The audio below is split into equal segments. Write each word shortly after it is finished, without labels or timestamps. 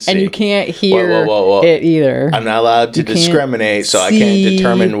and you can't hear it either. I'm not allowed to discriminate, so I can't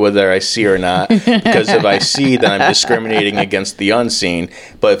determine whether I see or not. Because if I see, then I'm discriminating against the unseen.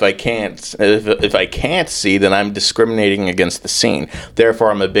 But if I can't see, then I'm discriminating against the seen.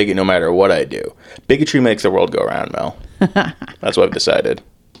 Therefore, I'm a bigot no matter what I do. Bigotry makes the world go round, Mel. That's what I've decided.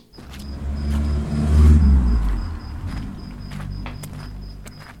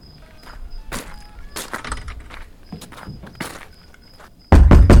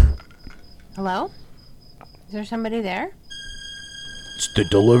 Hello? Is there somebody there? It's the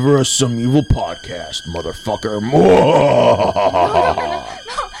Deliver Us Some Evil podcast, motherfucker. No.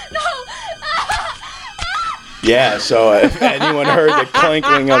 Yeah, so if anyone heard the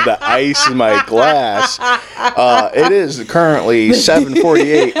clinking of the ice in my glass, it is currently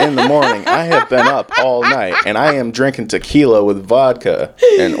 7:48 in the morning. I have been up all night, and I am drinking tequila with vodka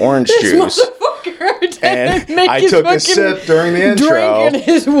and orange juice. And I took a sip during the intro, drinking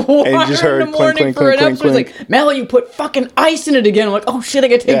his water and you just heard in the morning for an episode. Like, Mel, you put fucking ice in it again. I'm like, oh shit, I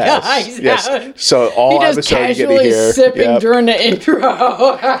gotta take the ice out. So all episode you get to hear. Sipping during the intro.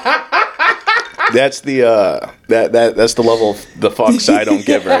 That's the that's the level of the fucks I don't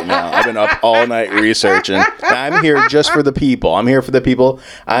give right now. I've been up all night researching. I'm here just for the people. I'm here for the people.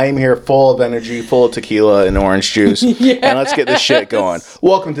 I'm here full of energy, full of tequila and orange juice. Yes. And let's get this shit going.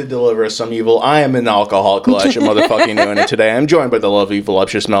 Welcome to Deliver Us Some Evil. I am an alcoholic collection motherfucking doing it today. I'm joined by the lovely,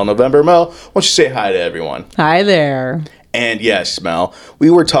 voluptuous Mel November. Mel, why don't you say hi to everyone? Hi there. And yes, Mel, we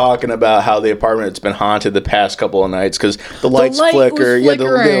were talking about how the apartment has been haunted the past couple of nights because the lights flicker. Yeah,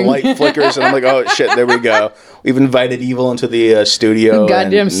 the light flickers, and I'm like, oh shit, there we go. We've invited evil into the studio.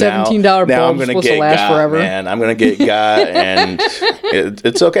 Goddamn $17 bulb I'm gonna supposed get to last got, forever. Man, I'm gonna get got, and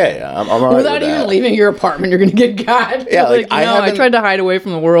it's okay. I'm all right without with even that. leaving your apartment, you're gonna get got. Yeah, like I tried to hide away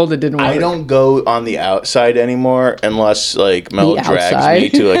from the world. It didn't work. I don't go on the outside anymore unless like Mel drags me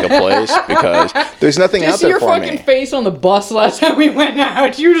to like a place because there's nothing out there for me. Did you see your fucking face on the bus last time we went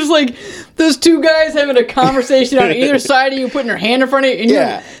out? You were just like those two guys having a conversation on either side of you, putting your hand in front of you, and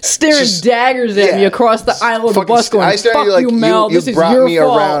you're staring daggers at me across the aisle of the bus going, fuck you, Mel, this is your fault. You brought me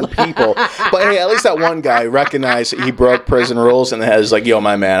around people. But hey, at least that one guy recognized that he broke prison rules and has like, yo,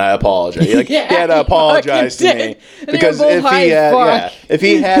 my man, I apologize. He had to apologize to me. Because if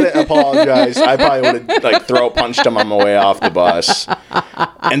he hadn't apologized, I probably would have like throat punched him on my way off the bus.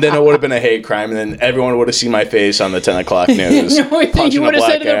 And then it would have been a hate crime, and then everyone would have seen my face on the 10 o'clock news. The only thing you would have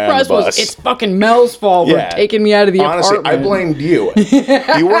said to the press was, it's fucking Mel's fault for taking me out of the apartment. Honestly, I blamed you.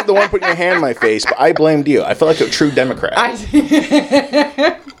 You weren't the one putting your hand in my face, but I blamed you. I felt like a true Democrat.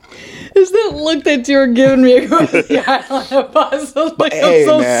 Is that look that you were giving me across the aisle on the bus? I was like, I'm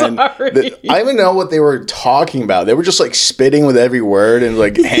so sorry. I don't even know what they were talking about. They were just like spitting with every word and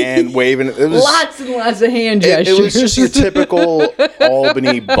like hand waving. It was lots and lots of hand gestures. It was just your typical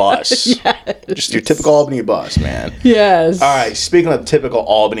Albany bus. Yes. Just your typical Albany bus, man. Yes. All right. Speaking of typical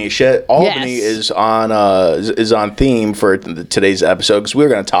Albany shit, Albany is on theme for today's episode because we're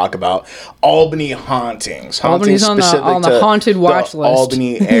going to talk about Albany hauntings. Albany's on the haunted watch list.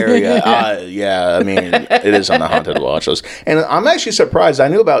 Albany area. Yeah, I mean, it is on the haunted watch list. And I'm actually surprised. I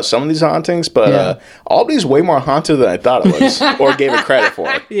knew about some of these hauntings, but Albany's way more haunted than I thought it was, or gave it credit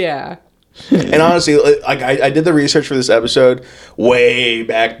for. Yeah. And honestly, like I did the research for this episode way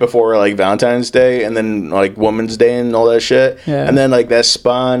back before like Valentine's Day and then like Women's Day and all that shit. Yeah. And then like that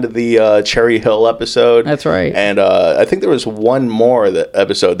spawned the Cherry Hill episode. That's right. And I think there was one more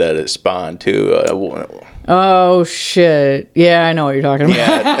episode that it spawned too. Oh shit! Yeah, I know what you're talking about.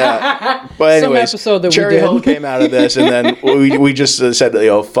 Yeah, but anyways, some episode that Cherry Hill came out of this, and then we just said,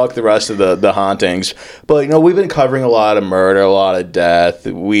 fuck the rest of the hauntings. But we've been covering a lot of murder, a lot of death.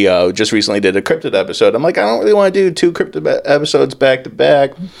 We just recently did a cryptid episode. I'm like, I don't really want to do 2 cryptid episodes back to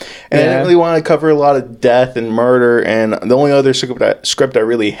back, and I didn't really want to cover a lot of death and murder. And the only other script I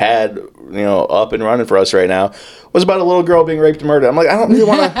really had, up and running for us right now was about a little girl being raped and murdered. I'm like, I don't really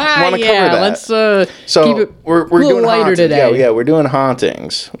want to cover that. Let's keep it we're doing lighter hauntings today. Yeah, we're doing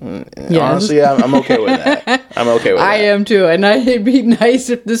hauntings. Yes. Honestly, I'm okay with that. I am too. And it'd be nice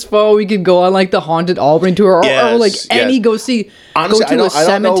if this fall we could go on like the haunted Albany tour, or like go see. Honestly, go to a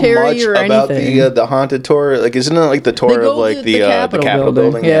cemetery or anything. About the haunted tour. Like, isn't it like the tour of like the Capitol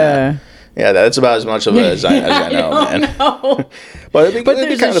building? Yeah. Yeah, that's about as much of it as I know, man. But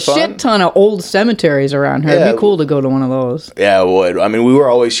there's kind of a shit ton of old cemeteries around here. It'd be cool to go to one of those. Yeah, it would. I mean, we were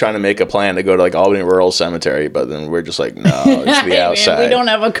always trying to make a plan to go to like Albany Rural Cemetery, but then we're just like, no, it's the outside. Man, we don't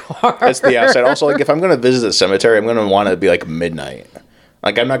have a car. It's the outside. Also, like if I'm going to visit the cemetery, I'm going to want it to be like midnight.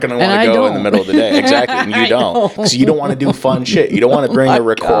 Like, I'm not going to want to go in the middle of the day. Exactly. And you don't. Because you don't want to do fun shit. You don't want to bring a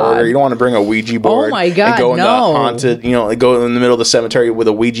recorder. God. You don't want to bring a Ouija board. Oh, my God, and go in the haunted, go in the middle of the cemetery with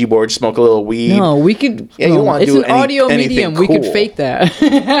a Ouija board, smoke a little weed. No, we could. Yeah, you don't want to do It's an audio medium. Cool. We could fake that.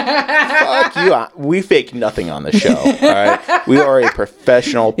 Fuck you. We fake nothing on the show. All right? We are a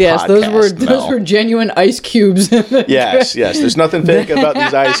professional podcast. Those were genuine ice cubes. Yes. There's nothing fake about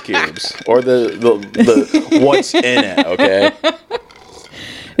these ice cubes. Or the what's in it, okay?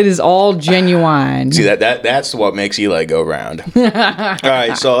 It is all genuine. See, that's what makes Eli go round. All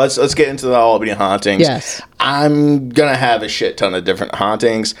right, so let's get into the Albany hauntings. Yes. I'm going to have a shit ton of different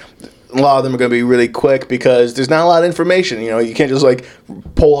hauntings. A lot of them are going to be really quick because there's not a lot of information. You can't just like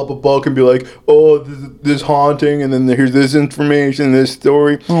pull up a book and be like, oh, this haunting, and then here's this information, this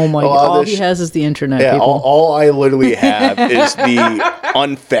story. Oh my God! All he has is the internet. Yeah, people. all I literally have is the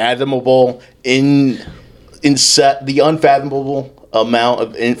unfathomable the unfathomable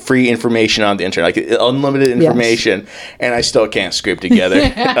amount of free information on the internet, like unlimited information, and I still can't scrape together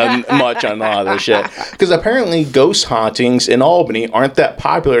much on all this shit. Because apparently ghost hauntings in Albany aren't that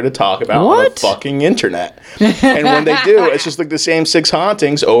popular to talk about on the fucking internet. And when they do, it's just like the same 6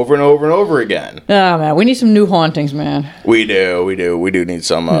 hauntings over and over and over again. Oh man, we need some new hauntings, man. We do need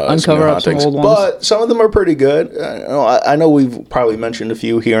some uncover up some old ones. But some of them are pretty good. I know we've probably mentioned a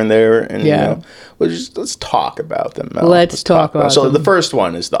few here and there, and let's talk about them, Mel. Let's talk about them. So the first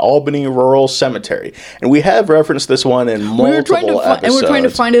one is the Albany Rural Cemetery, and we have referenced this one in multiple episodes. And we're trying to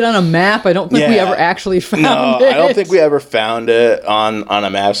find it on a map. I don't think we ever actually found it. No, I don't think we ever found it on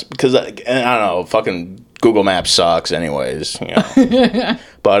a map because I don't know, fucking Google Maps sucks anyways,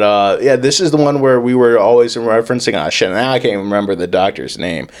 But this is the one where we were always referencing shit. Now I can't even remember the doctor's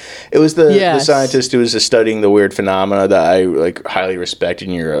name. It was the scientist who was just studying the weird phenomena that I like highly respect,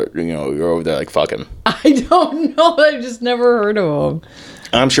 and you're over there like fuck him. I don't know. I've just never heard of him.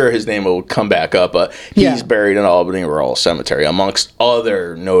 I'm sure his name will come back up, but he's buried in Albany Rural Cemetery amongst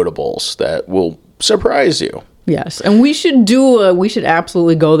other notables that will surprise you. Yes, and we should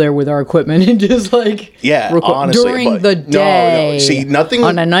absolutely go there with our equipment and just like honestly, during the day. No, see, nothing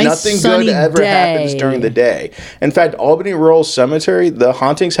on a nice good ever happens during the day. In fact, Albany Rural Cemetery, the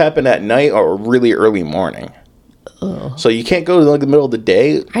hauntings happen at night or really early morning. So you can't go to like the middle of the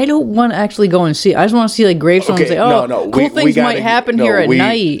day. I don't want to actually go and see. I just want to see like gravestones and say, cool things might happen here at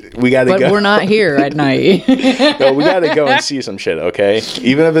night. We gotta go. We're not here at night. No, we gotta go and see some shit. Okay,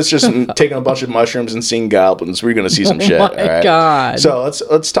 even if it's just taking a bunch of mushrooms and seeing goblins, we're gonna see some shit. Oh my God! So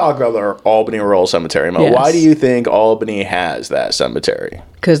let's talk about our Albany Rural Cemetery. Yes. Why do you think Albany has that cemetery?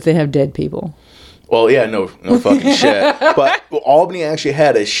 Because they have dead people. Well, yeah, no fucking shit. But Albany actually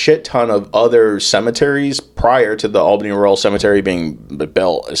had a shit ton of other cemeteries prior to the Albany Rural Cemetery being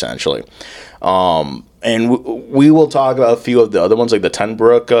built, essentially. And we will talk about a few of the other ones, like the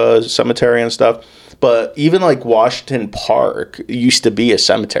Tenbrook Cemetery and stuff. But even like Washington Park used to be a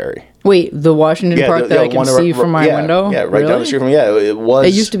cemetery. Wait, the Washington Park that I can see from my window? Yeah, right down the street from it was.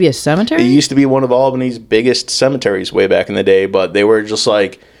 It used to be a cemetery? It used to be one of Albany's biggest cemeteries way back in the day, but they were just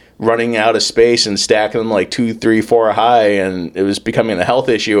like running out of space and stacking them like 2, 3, 4 high, and it was becoming a health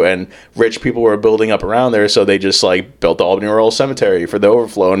issue, and rich people were building up around there, so they just like built the Albany Rural Cemetery for the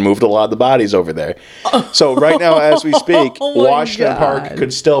overflow and moved a lot of the bodies over there. So right now as we speak, Washington Park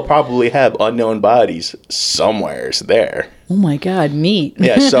could still probably have unknown bodies somewheres there. Oh my God, neat.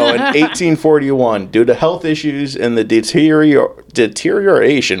 Yeah, so in 1841, due to health issues and the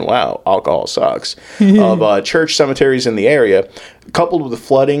deterioration, wow, alcohol sucks, of church cemeteries in the area, coupled with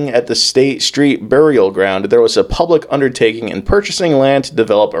flooding at the State Street burial ground, there was a public undertaking in purchasing land to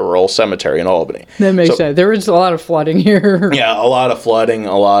develop a rural cemetery in Albany. That makes sense. There was a lot of flooding here. Yeah, a lot of flooding,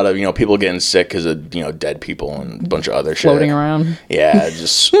 a lot of people getting sick because of dead people and a bunch of other shit. Floating around. Yeah,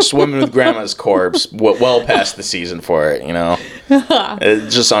 just swimming with grandma's corpse, well past the season for it,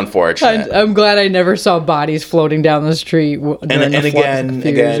 It's just unfortunate. I'm glad I never saw bodies floating down the street. And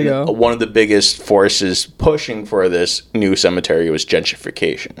again, one of the biggest forces pushing for this new cemetery was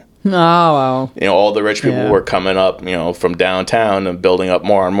gentrification. Oh, wow. All the rich people were coming up, from downtown and building up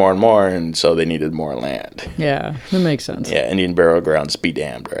more and more and more, and so they needed more land. Yeah, that makes sense. Yeah, Indian burial grounds be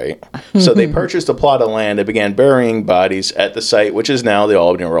damned, right? So they purchased a plot of land and began burying bodies at the site, which is now the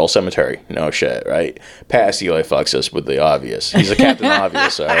Albany Rural Cemetery. No shit, right? Past Eli fucks us with the obvious. He's a Captain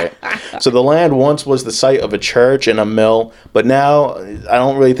Obvious, all right? So the land once was the site of a church and a mill, but now I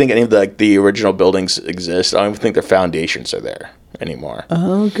don't really think any of the original buildings exist. I don't even think their foundations are there. anymore.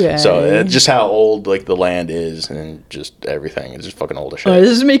 Okay. So it's just how old like the land is and just everything. It's just fucking old as shit. This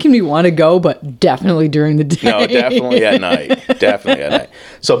is making me want to go, but definitely during the day. No, definitely at night. Definitely at night.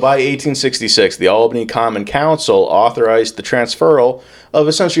 So by 1866, the Albany Common Council authorized the transferal of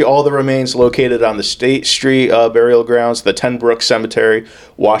essentially all the remains located on the State Street burial grounds, the Ten Brook Cemetery,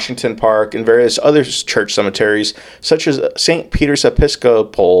 Washington Park, and various other church cemeteries, such as St. Peter's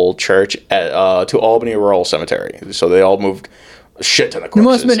Episcopal Church to Albany Rural Cemetery. So they all moved a shit ton of corpses. It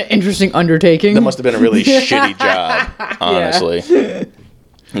must have been an interesting undertaking. That must have been a really shitty job, honestly. Yeah.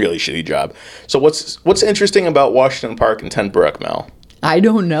 Really shitty job. So what's interesting about Washington Park and Ten Brook, Mel? I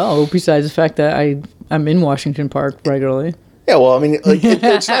don't know, besides the fact that I'm in Washington Park regularly. Yeah, well, I mean, like,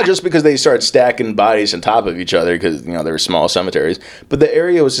 it's not just because they started stacking bodies on top of each other because, you know, they were small cemeteries, but the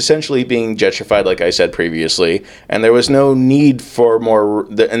area was essentially being gentrified, like I said previously, and there was no need for more,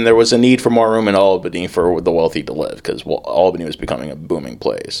 and there was a need for more room in Albany for the wealthy to live because Albany was becoming a booming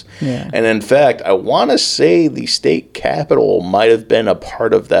place. Yeah. And in fact, I want to say the state capital might have been a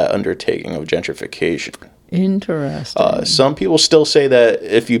part of that undertaking of gentrification. Interesting. Some people still say that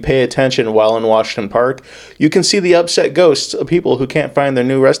if you pay attention while in Washington Park, you can see the upset ghosts of people who can't find their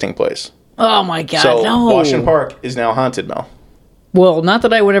new resting place. Oh my God, so no. Washington Park is now haunted, Mel. Well, not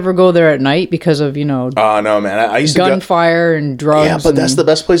that I would ever go there at night because of, Oh, no, man. I used gunfire and drugs. Yeah, but that's the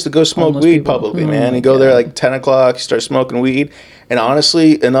best place to go smoke weed publicly, man. You go there like 10 o'clock, you start smoking weed. And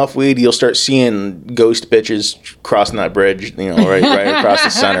honestly, enough weed, you'll start seeing ghost bitches crossing that bridge, right across the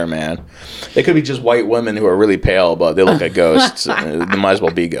center, man. They could be just white women who are really pale, but they look like ghosts. They might as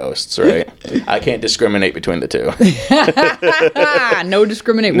well be ghosts, right? I can't discriminate between the two. No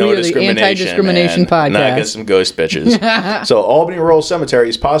discriminate. We are the anti-discrimination podcast. Not against some ghost bitches. So Albany Rural Cemetery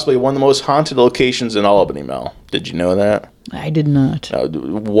is possibly one of the most haunted locations in Albany, Mel. Did you know that? I did not.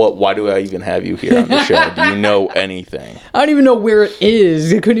 Why do I even have you here on the show? Do you know anything? I don't even know where it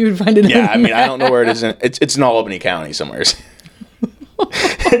is. I couldn't even find it. Yeah, I mean, I don't know where it is. It's in Albany County somewhere.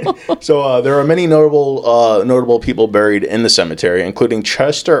 So there are many notable people buried in the cemetery, including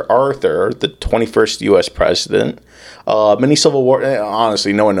Chester Arthur, the 21st U.S. president. Many Civil War.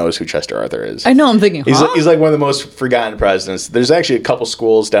 Honestly, no one knows who Chester Arthur is. I know. I'm thinking, he's like one of the most forgotten presidents. There's actually a couple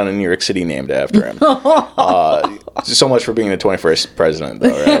schools down in New York City named after him. So much for being the 21st president, though.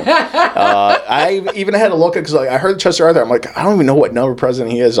 Right? I even had to look at because I heard Chester Arthur. I'm like, I don't even know what number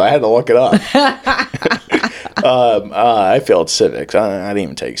president he is. So I had to look it up. I failed civics. I didn't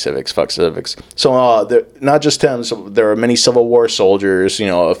even take civics. Fuck civics. So not just him. So there are many Civil War soldiers.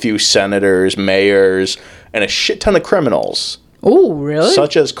 A few senators, mayors, and a shit ton of criminals. Oh, really?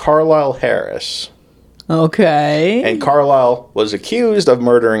 Such as Carlisle Harris. Okay. And Carlisle was accused of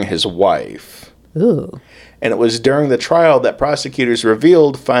murdering his wife. Ooh. And it was during the trial that prosecutors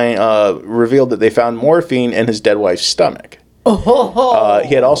revealed that they found morphine in his dead wife's stomach. Oh.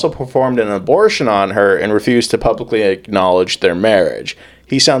 He had also performed an abortion on her and refused to publicly acknowledge their marriage.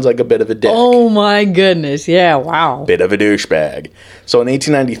 He sounds like a bit of a dick. Oh my goodness. Yeah, wow. Bit of a douchebag. So in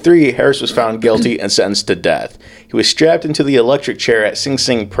 1893, Harris was found guilty and sentenced to death. He was strapped into the electric chair at Sing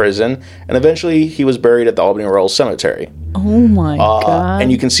Sing prison, and eventually he was buried at the Albany Rural Cemetery. Oh my God.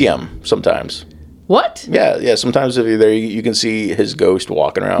 And you can see him sometimes. What? Yeah. Sometimes if you're there, you can see his ghost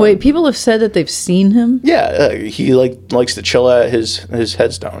walking around. Wait, people have said that they've seen him? Yeah, he likes to chill at his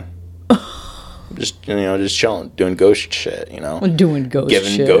headstone. Just chilling, doing ghost shit, Doing ghost shit.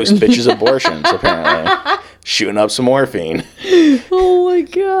 Giving ghost bitches abortions, apparently. Shooting up some morphine. Oh my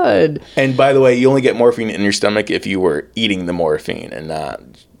God. And by the way, you only get morphine in your stomach if you were eating the morphine and not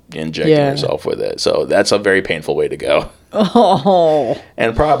injecting yourself with it. So that's a very painful way to go. Oh.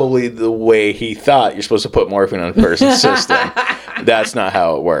 And probably the way he thought you're supposed to put morphine on a person's system. That's not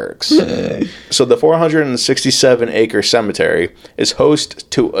how it works. So the 467-acre cemetery is host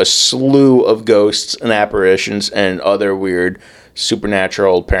to a slew of ghosts and apparitions and other weird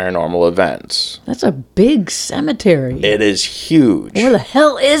supernatural paranormal events. That's a big cemetery. It is huge. Where the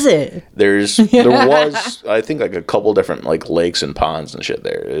hell is it? There was, I think, like a couple different like lakes and ponds and shit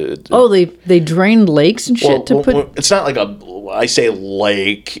there. They drained lakes and shit to put. It's not like I say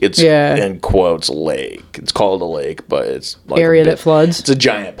lake. It's in quotes lake. It's called a lake, but it's like area that floods. It's a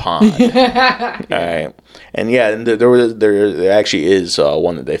giant pond. All right, and there actually is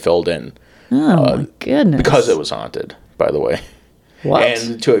one that they filled in. Oh my goodness! Because it was haunted, by the way. What?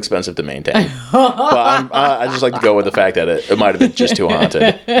 And too expensive to maintain. But I just like to go with the fact that it might have been just too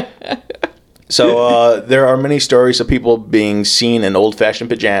haunted. So there are many stories of people being seen in old-fashioned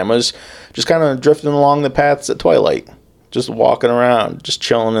pajamas, just kind of drifting along the paths at twilight, just walking around, just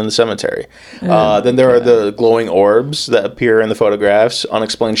chilling in the cemetery. Then there are the glowing orbs that appear in the photographs,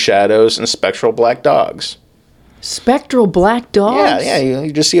 unexplained shadows, and spectral black dogs. Spectral black dogs? Yeah,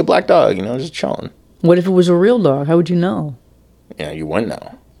 you just see a black dog, just chilling. What if it was a real dog? How would you know? Yeah, you wouldn't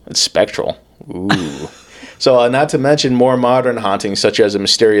know. It's spectral. Ooh. So, not to mention more modern hauntings, such as a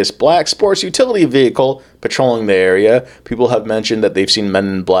mysterious black sports utility vehicle patrolling the area. People have mentioned that they've seen men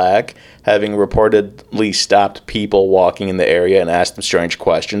in black, having reportedly stopped people walking in the area and asked them strange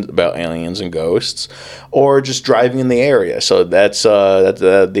questions about aliens and ghosts, or just driving in the area. So that's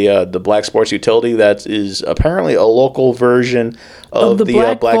the black sports utility. That is apparently a local version of the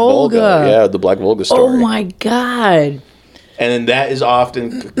Black Volga. Yeah, the Black Volga story. Oh my God. And then that is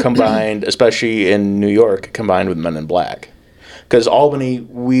often combined, especially in New York, combined with Men in Black. Because Albany,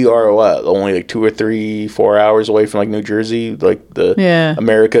 we are only like 2 or 3, 4 hours away from like New Jersey, like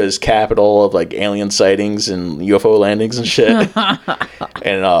America's capital of like alien sightings and UFO landings and shit,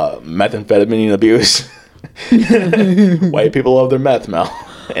 and methamphetamine abuse. White people love their meth, Mel,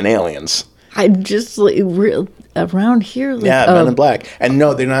 and aliens. I just around here. Men in black. And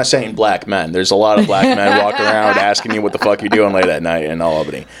no, they're not saying black men. There's a lot of black men walking around asking you what the fuck you're doing late at night in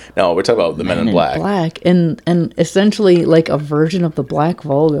Albany. No, we're talking about the men in black. And essentially like a version of the Black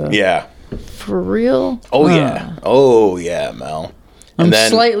Volga. Yeah. For real? Oh yeah, Mel. I'm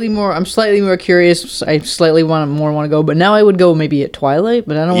slightly more curious. I slightly want to go, but now I would go maybe at twilight,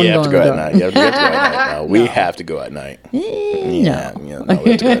 but I don't want to go in the dark. You have to go at night. No, we have to go at night. We have to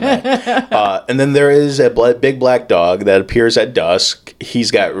go at night. And then there is a big black dog that appears at dusk. He's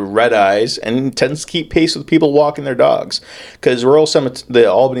got red eyes and tends to keep pace with people walking their dogs. Because the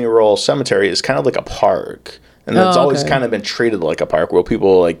Albany Rural Cemetery is kind of like a park. And it's always kind of been treated like a park where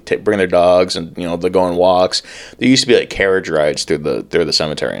people like bring their dogs and they go on walks. There used to be like carriage rides through the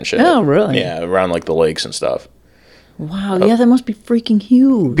cemetery and shit. Oh, really? Yeah, around like the lakes and stuff. Wow, yeah, that must be freaking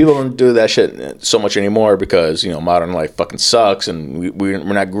huge. People don't do that shit so much anymore because modern life fucking sucks and we're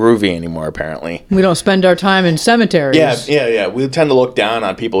not groovy anymore. Apparently, we don't spend our time in cemeteries. Yeah. We tend to look down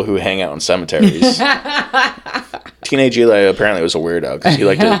on people who hang out in cemeteries. Teenage Eli apparently was a weirdo because he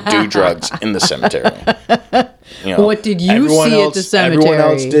liked to do drugs in the cemetery. What did you see at the cemetery? Everyone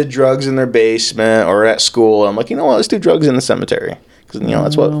else did drugs in their basement or at school. I'm like, let's do drugs in the cemetery. Because,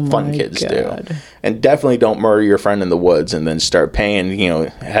 that's what fun kids do. And definitely don't murder your friend in the woods and then start paying,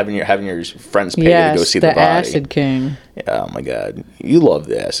 having your friends pay to go see the body. Acid King. Yeah, oh my God. You love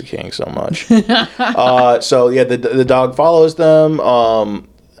the Acid King so much. The dog follows them.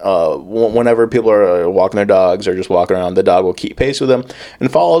 Whenever people are walking their dogs or just walking around, the dog will keep pace with them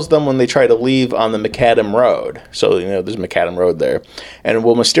and follows them when they try to leave on the Macadam Road. So, there's Macadam Road there. And it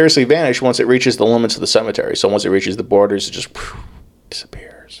will mysteriously vanish once it reaches the limits of the cemetery. So once it reaches the borders, it just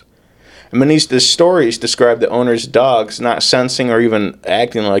disappears. And many of the stories describe the owner's dogs not sensing or even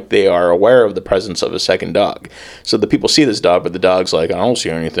acting like they are aware of the presence of a second dog. So the people see this dog, but the dog's like, I don't see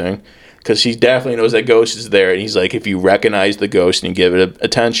anything. Because he definitely knows that ghost is there. And he's like, if you recognize the ghost and you give it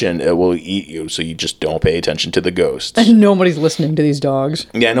attention, it will eat you. So you just don't pay attention to the ghosts. And nobody's listening to these dogs.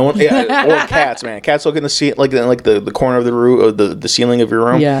 Yeah, no one. Yeah, or cats, man. Cats look in the corner of the room, the ceiling of your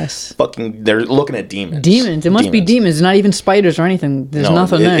room. Yes. They're looking at demons. Demons. It must be demons. Not even spiders or anything. There's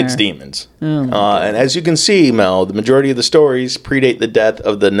nothing there. It's demons. And as you can see, Mel, the majority of the stories predate the death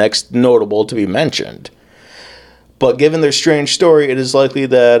of the next notable to be mentioned. But given their strange story, it is likely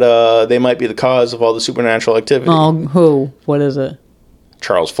that they might be the cause of all the supernatural activity. Oh, who? What is it?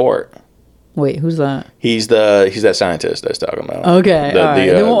 Charles Fort. Wait, who's that? He's that scientist I was talking about. Okay,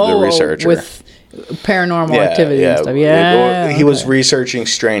 the researcher with paranormal activity and stuff. Yeah, he was researching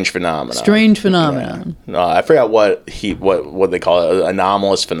strange phenomena. Yeah. I forgot what they call it.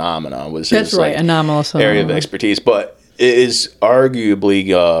 Anomalous phenomena was his anomalous area of expertise, but. It is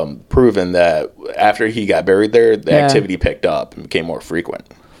arguably proven that after he got buried there, the activity picked up and became more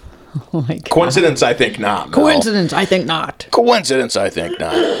frequent. Oh my God. Coincidence? I think not. Coincidence? I think not. Coincidence? I think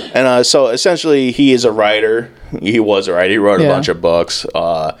not. And so essentially, he is a writer. He was a writer. He wrote a bunch of books.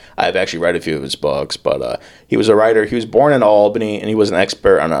 I've actually read a few of his books, but he was a writer. He was born in Albany, and he was an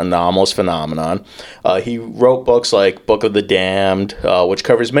expert on anomalous phenomenon. He wrote books like Book of the Damned, which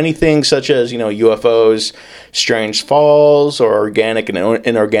covers many things such as UFOs, strange falls, or organic and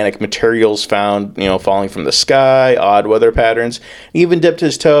inorganic materials found falling from the sky, odd weather patterns. He even dipped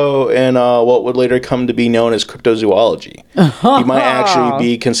his toe in what would later come to be known as cryptozoology. He might actually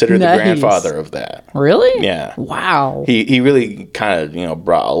be considered the grandfather of that. Really? Yeah. Wow. He really kind of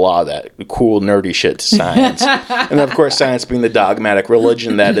brought a lot of that cool nerdy shit to science. And of course, science being the dogmatic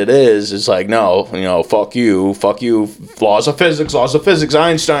religion that it is like, no, fuck you, laws of physics,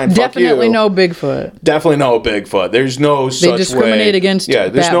 Einstein, Definitely fuck you. No Bigfoot. Definitely no Bigfoot. There's no such way. They discriminate against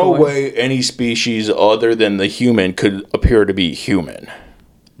there's no way any species other than the human could appear to be human.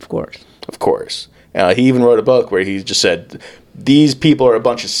 Of course. course. He even wrote a book where he just said, these people are a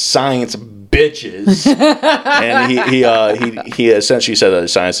bunch of science bitches. And he essentially said that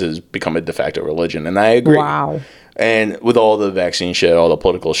science has become a de facto religion. And I agree. Wow. And with all the vaccine shit, all the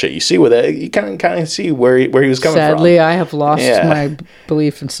political shit you see with it, you kind of see where he was coming from. Sadly, I have lost my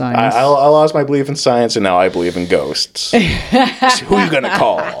belief in science. I lost my belief in science, and now I believe in ghosts. So who are you going to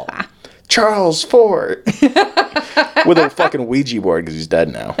call? Charles Fort. With a fucking Ouija board, because he's dead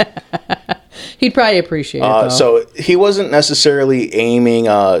now. He'd probably appreciate it, though. So he wasn't necessarily aiming...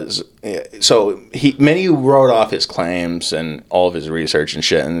 many wrote off his claims and all of his research and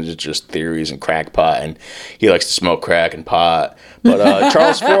shit, and it's just theories and crackpot, and he likes to smoke crack and pot. But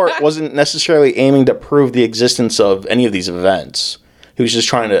Charles Fort wasn't necessarily aiming to prove the existence of any of these events. He was just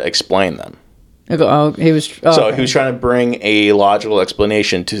trying to explain them. He was trying to bring a logical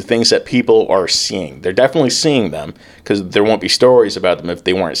explanation to things that people are seeing. They're definitely seeing them, because there won't be stories about them if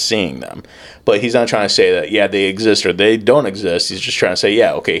they weren't seeing them. But he's not trying to say that, yeah, they exist or they don't exist. He's just trying to say,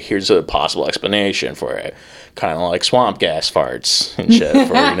 yeah, okay, here's a possible explanation for it. Kind of like swamp gas farts and shit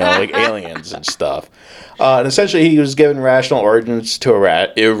for, like aliens and stuff. And essentially, he was given rational origins to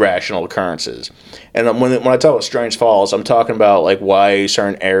irrational occurrences. And when I talk about strange falls, I'm talking about like why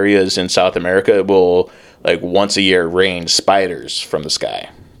certain areas in South America will like once a year rain spiders from the sky.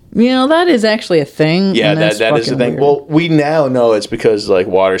 That is actually a thing. Yeah, that is a thing. Weird. Well, we now know it's because like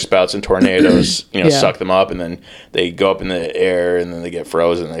water spouts and tornadoes, suck them up, and then they go up in the air, and then they get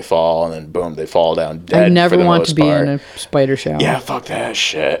frozen, and they fall, and then boom, they fall down dead. I never want to be in a spider shower. Yeah, fuck that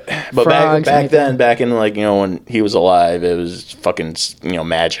shit. But back in like when he was alive, it was fucking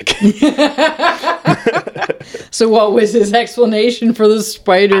magic. So what was his explanation for the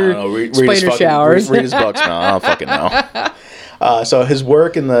spider showers? Read his books, man. I don't fucking know. So his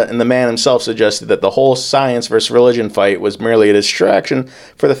work in the man himself suggested that the whole science versus religion fight was merely a distraction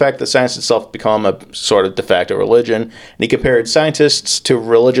for the fact that science itself become a sort of de facto religion. And he compared scientists to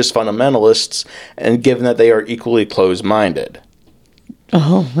religious fundamentalists, and given that they are equally closed-minded.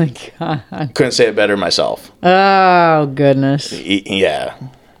 Oh my God. Couldn't say it better myself. Oh, goodness. Yeah.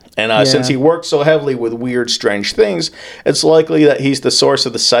 And since he worked so heavily with weird, strange things, it's likely that he's the source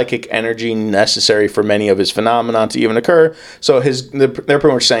of the psychic energy necessary for many of his phenomena to even occur. So they're pretty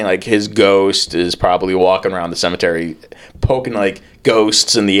much saying like his ghost is probably walking around the cemetery, poking like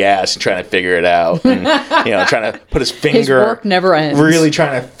ghosts in the ass and trying to figure it out, and trying to put his finger. His work never ends. Really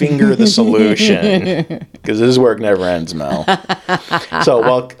trying to finger the solution, because his work never ends, Mel.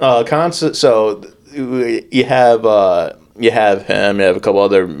 You have him, you have a couple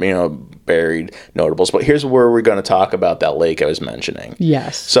other, buried notables. But here's where we're going to talk about that lake I was mentioning.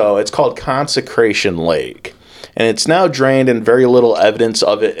 Yes. So it's called Consecration Lake. And it's now drained, and very little evidence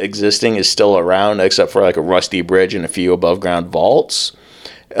of it existing is still around, except for like a rusty bridge and a few above-ground vaults.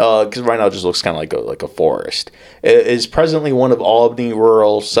 Because right now it just looks kind of like a forest. It is presently one of Albany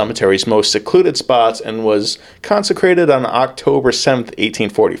Rural Cemetery's most secluded spots, and was consecrated on October 7th,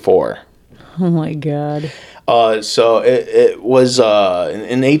 1844. Oh my God. So it was in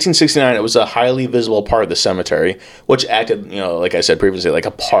 1869. It was a highly visible part of the cemetery, which acted, like I said previously, like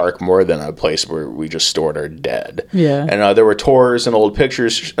a park more than a place where we just stored our dead. Yeah. And there were tours and old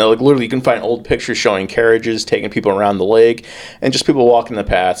pictures. Like literally, you can find old pictures showing carriages taking people around the lake, and just people walking the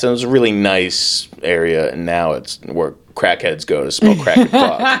paths. And it was a really nice area. And now it's where crackheads go to smoke crack and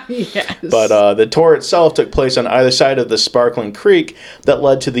fuck. Yes. But the tour itself took place on either side of the sparkling creek that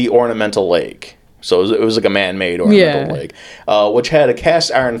led to the ornamental lake. So it was like a man-made ornamental lake, which had a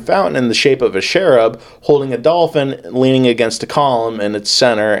cast iron fountain in the shape of a cherub holding a dolphin leaning against a column in its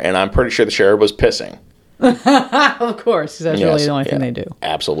center, and I'm pretty sure the cherub was pissing. Of course, that's really the only thing they do.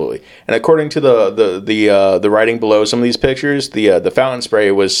 Absolutely. And according to the writing below some of these pictures, the fountain spray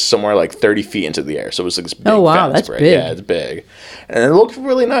was somewhere like 30 feet into the air. So it was like this big fountain spray. Big. Yeah, it's big. And it looked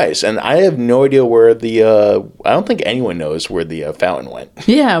really nice. And I have no idea where I don't think anyone knows where the fountain went.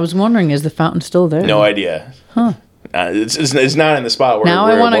 Yeah, I was wondering, is the fountain still there? No idea. Huh. It's not in the spot where now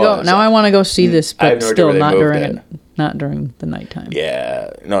where I want to go. Now I want to go see this, but no still not during the nighttime.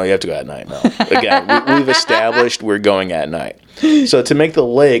 Yeah, no, you have to go at night. No, again, we've established we're going at night. So to make the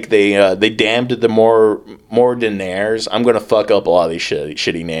lake, they dammed the Mordenaires. I'm gonna fuck up a lot of these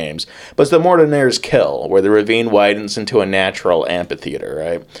shitty names, but it's the Mordenaires Kill, where the ravine widens into a natural amphitheater,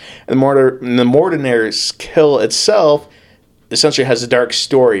 right? And the Mordenaires Kill itself essentially has a dark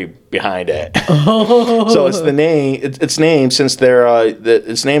story behind it. So it's the name. It's named since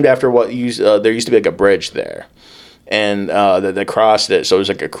it's named after there used to be like a bridge there, and they crossed it, so it was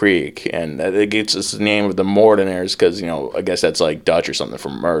like a creek, and it gets its name of the Mordenaires because I guess that's like Dutch or something for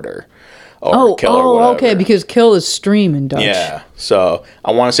murder. or kill or whatever. Okay, because kill is stream in Dutch. Yeah, so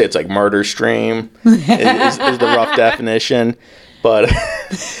I want to say it's like murder stream is the rough definition. But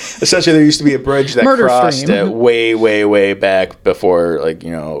essentially, there used to be a bridge that crossed it way, way, way back before, like,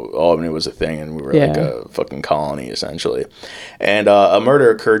 Albany was a thing, and we were like a fucking colony, essentially. And a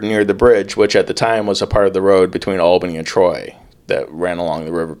murder occurred near the bridge, which at the time was a part of the road between Albany and Troy that ran along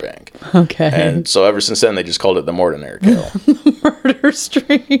the riverbank. Okay. And so ever since then, they just called it the Mortinair Kill. Murder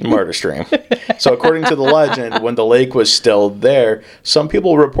stream. Murder stream. So according to the legend, when the lake was still there, some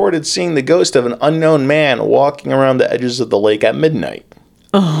people reported seeing the ghost of an unknown man walking around the edges of the lake at midnight.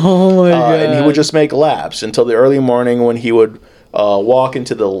 Oh my God. And he would just make laps until the early morning when he would walk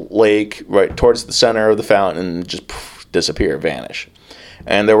into the lake right towards the center of the fountain and just disappear, vanish.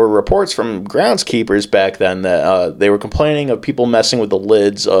 And there were reports from groundskeepers back then that they were complaining of people messing with the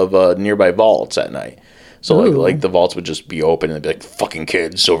lids of nearby vaults at night. So like the vaults would just be open and they'd be like, fucking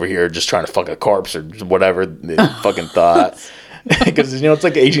kids over here just trying to fuck a corpse or whatever they fucking thought. Because it's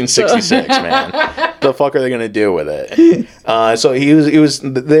like Agent 66, man. The fuck are they gonna do with it? So he was.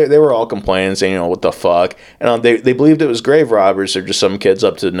 They were all complaining, saying, what the fuck? And they believed it was grave robbers or just some kids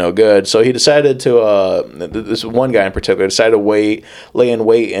up to no good. So he decided to. This one guy in particular decided to lay in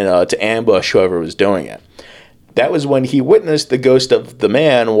wait and to ambush whoever was doing it. That was when he witnessed the ghost of the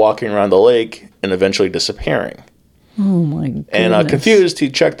man walking around the lake and eventually disappearing. Oh my goodness. And confused,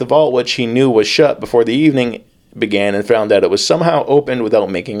 he checked the vault, which he knew was shut before the evening began, and found that it was somehow opened without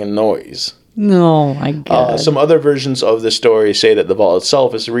making a noise. No, my God. Some other versions of the story say that the vault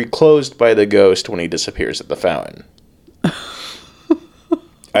itself is reclosed by the ghost when he disappears at the fountain.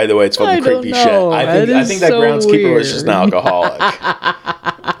 Either way, it's fucking creepy shit. I think that groundskeeper was just an alcoholic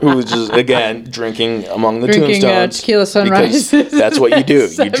who was just, again, drinking among the tombstones. Tequila sunrise. Because that's what you do.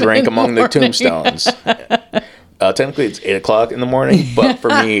 You drink among the tombstones. Technically, it's 8 o'clock in the morning, but for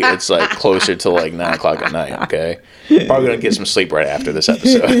me, it's like closer to like 9 o'clock at night, okay? Probably going to get some sleep right after this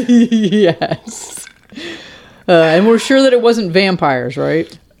episode. Yes. And we're sure that it wasn't vampires,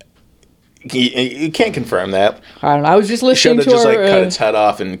 right? You can't confirm that. I don't know. I was just listening to just cut its head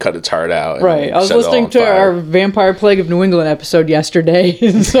off and cut its heart out. Right. I was listening to our Vampire Plague of New England episode yesterday,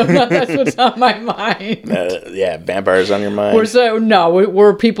 and so that's what's on my mind. Yeah, vampires on your mind.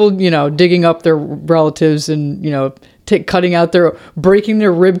 We're people, digging up their relatives and, breaking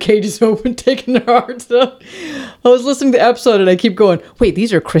their rib cages open, taking their hearts out. I was listening to the episode and I keep going, wait,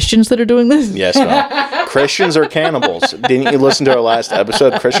 these are Christians that are doing this? Yes, no. Christians are cannibals. Didn't you listen to our last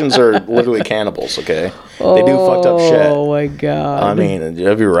episode? Christians are literally cannibals, okay? They do fucked up shit. Oh my God. I mean,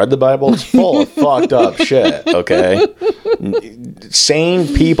 have you read the Bible? It's full of fucked up shit, okay?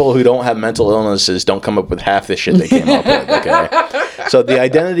 Sane people who don't have mental illnesses don't come up with half the shit they came up with, okay? So the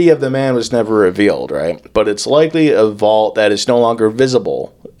identity of the man was never revealed, right? But it's likely a vault that is no longer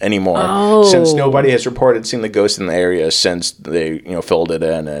visible anymore, since nobody has reported seeing the ghost in the area since they filled it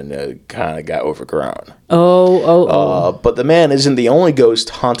in and kind of got overgrown. But the man isn't the only ghost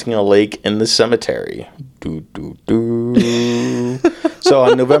haunting a lake in the cemetery. So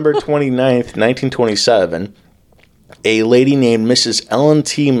on November 29th, 1927, a lady named Mrs. Ellen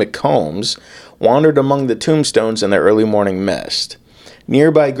T. McCombs wandered among the tombstones in the early morning mist.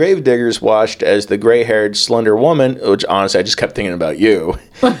 Nearby gravediggers watched as the gray-haired, slender woman, which honestly I just kept thinking about you,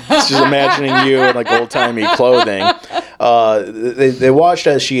 just imagining you in like old-timey clothing. They watched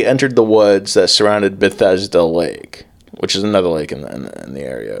as she entered the woods that surrounded Bethesda Lake, which is another lake in the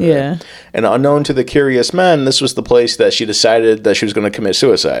area. Right? Yeah. And unknown to the curious men, this was the place that she decided that she was going to commit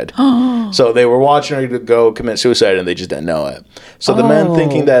suicide. So they were watching her to go commit suicide, and they just didn't know it. So the men,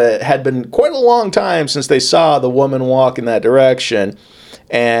 thinking that it had been quite a long time since they saw the woman walk in that direction,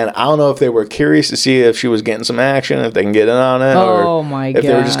 and I don't know if they were curious to see if she was getting some action, if they can get in on it, or if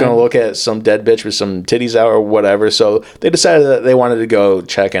they were just going to look at some dead bitch with some titties out or whatever. So they decided that they wanted to go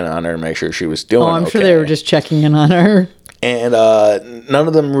check in on her and make sure she was doing okay. I'm sure they were just checking in on her. And none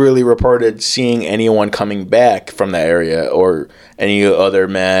of them really reported seeing anyone coming back from the area or any other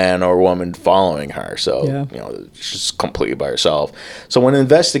man or woman following her. So, she's completely by herself. So when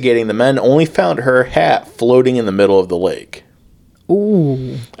investigating, the men only found her hat floating in the middle of the lake.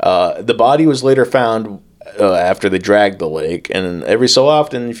 Ooh. The body was later found after they dragged the lake. And every so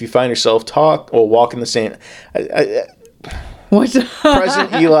often, if you find yourself walking the same... What?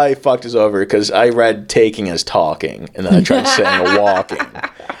 President Eli fucked us over because I read taking as talking, and then I tried saying walking.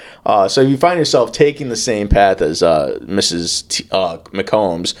 So if you find yourself taking the same path as Mrs.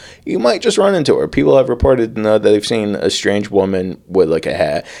 McCombs, you might just run into her. People have reported that they've seen a strange woman with like a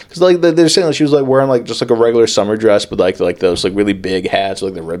hat, because like they're saying that she was like wearing like just like a regular summer dress with like those like really big hats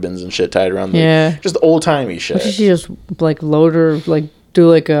with like the ribbons and shit tied around. Just old timey shit. What did she just like load her like do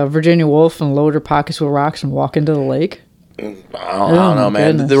like a Virginia Woolf and load her pockets with rocks and walk into the lake? I don't know,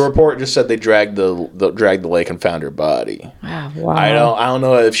 man. The report just said they dragged the lake and found her body. Wow. I don't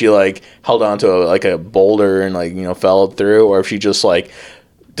know if she like held onto a boulder and like fell through, or if she just like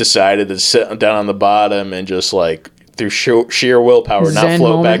decided to sit down on the bottom and just like through sheer willpower not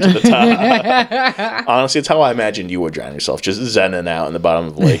float back to the top. Honestly, it's how I imagined you would drown yourself, just zenning out in the bottom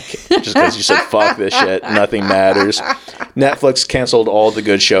of the lake, just because you said fuck this shit, nothing matters. Netflix canceled all the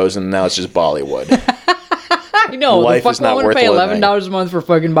good shows and now it's just Bollywood. I know. Life is not worth pay living. $11 a month for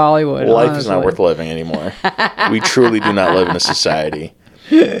fucking Bollywood. Life honestly. is not worth living anymore. We truly do not live in a society.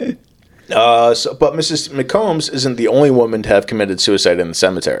 But Mrs. McCombs isn't the only woman to have committed suicide in the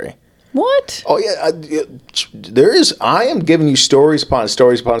cemetery. What? Oh yeah, there is. I am giving you stories upon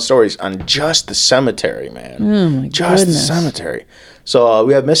stories upon stories on just the cemetery, man. Oh my just goodness. the cemetery. So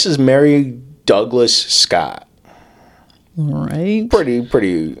we have Mrs. Mary Douglas Scott. All right.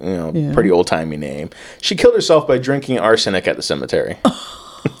 Pretty old timey name. She killed herself by drinking arsenic at the cemetery.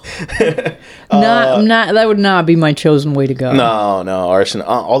 That would not be my chosen way to go. No, arsenic.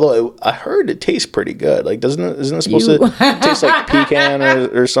 Although I heard it tastes pretty good. Like, isn't it supposed to taste like pecan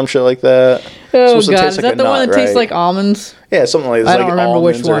or some shit like that? Oh god, is that the one that tastes like almonds? Yeah, something like that. I don't remember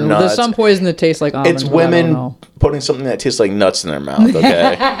which one. There's some poison that tastes like almonds. It's women putting something that tastes like nuts in their mouth.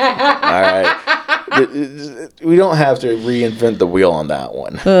 Okay, all right. We don't have to reinvent the wheel on that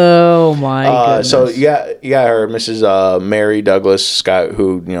one. Oh my goodness. So you got her, Mrs. Mary Douglas Scott,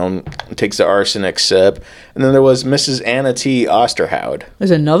 who takes the arsenic sip, and then there was Mrs. Anna T. Osterhout.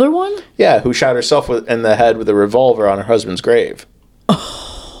 There's another one. Yeah, who shot herself in the head with a revolver on her husband's grave.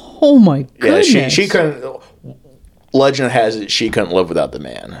 Oh my goodness. Yeah, she couldn't. Legend has it she couldn't live without the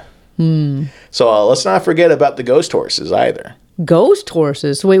man. So let's not forget about the ghost horses either. Ghost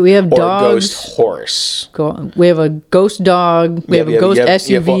horses. Wait, we have dogs. Or ghost horse. We have a ghost dog. We have a ghost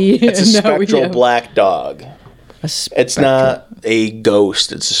SUV. It's a spectral black dog. It's not a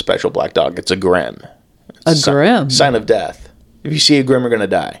ghost. It's a spectral black dog. It's a grim. It's a grim? Sign of death. If you see a grim, you're going to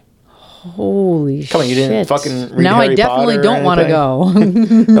die. Holy shit. Come on, you didn't fucking read now Harry I definitely Potter don't want to go.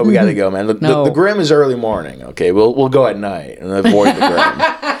 No, we got to go, man. The grim is early morning, okay? We'll go at night and avoid the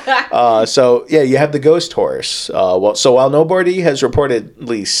grim. So, yeah, you have the ghost horse. So while nobody has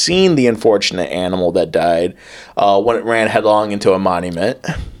reportedly seen the unfortunate animal that died when it ran headlong into a monument...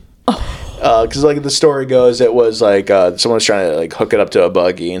 Because like the story goes, it was like someone was trying to like hook it up to a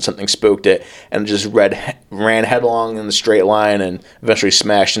buggy and something spooked it and just ran headlong in the straight line and eventually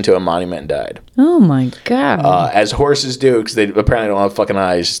smashed into a monument and died. Oh my god! As horses do, because they apparently don't have fucking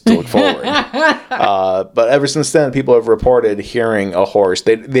eyes to look forward. But ever since then, people have reported hearing a horse.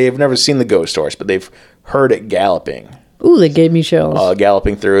 They've never seen the ghost horse, but they've heard it galloping. Ooh, that gave me chills.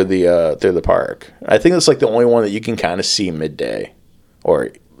 Galloping through the park. I think it's like the only one that you can kind of see midday, or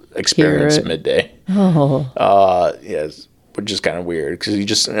experience midday. Yes, which is kind of weird because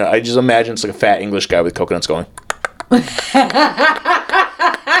I just imagine it's like a fat English guy with coconuts going. And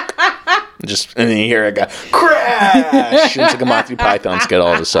then you hear a guy crash. It's like a Monty Python skit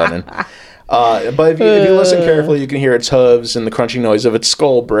all of a sudden. But if you listen carefully, you can hear its hooves and the crunching noise of its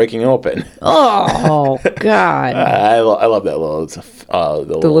skull breaking open. Oh God! I love that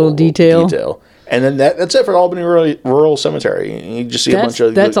little detail. And then that's it for Albany Rural Cemetery. You just see a bunch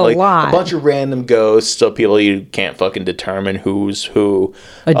of lot. A bunch of random ghosts of people you can't fucking determine who's who.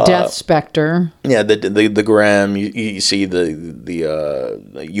 A death specter. Yeah, the grim. You see the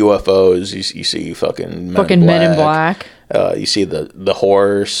UFOs. You see fucking Men in Black. You see the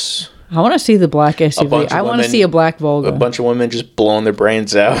horse. I want to see the black SUV. I want to see a black Volga. A bunch of women just blowing their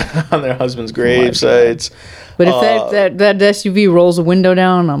brains out on their husband's grave sites. But if that SUV rolls a window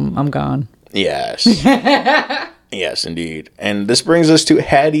down, I'm gone. Yes. Yes, indeed. And this brings us to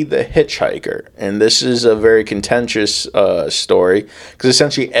Hattie the Hitchhiker. And this is a very contentious story because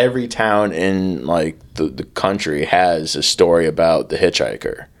essentially every town in like the country has a story about the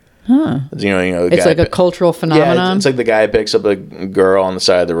hitchhiker. Huh. It's like a cultural phenomenon. Yeah, it's like the guy picks up a girl on the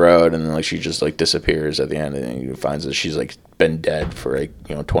side of the road and then like she just like disappears at the end and he finds that she's like been dead for like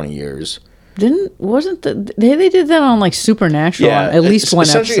 20 years. They did that on like Supernatural? Yeah, at least one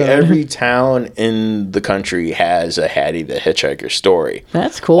episode. Essentially every town in the country has a Hattie the Hitchhiker story.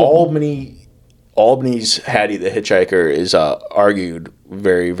 That's cool. Albany's Hattie the Hitchhiker is argued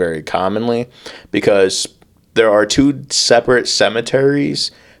very, very commonly because there are two separate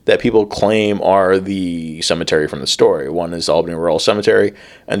cemeteries that people claim are the cemetery from the story. One is Albany Rural Cemetery,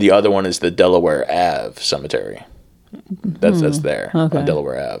 and the other one is the Delaware Ave Cemetery. That's there on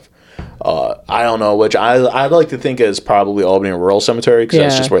Delaware Ave. I don't know which. I'd like to think it's probably Albany Rural Cemetery because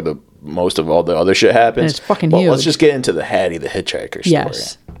that's just where the most of all the other shit happens. And it's fucking huge. Let's just get into the Hattie the Hitchhiker story.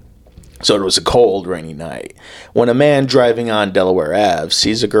 Yes. So it was a cold, rainy night when a man driving on Delaware Ave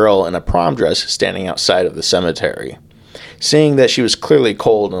sees a girl in a prom dress standing outside of the cemetery. Seeing that she was clearly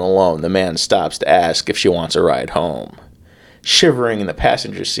cold and alone, the man stops to ask if she wants a ride home. Shivering in the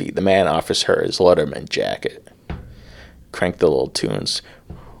passenger seat, the man offers her his Letterman jacket. Crank the little tunes.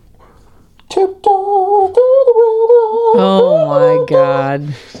 Oh my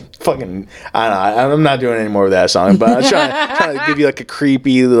god. Fucking, I don't know. I'm not doing any more of that song, but I'm trying to give you like a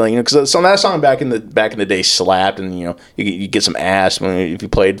creepy, because that song back in the day slapped, and you get some ass if you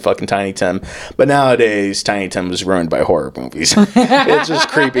played fucking Tiny Tim. But nowadays, Tiny Tim was ruined by horror movies. It's just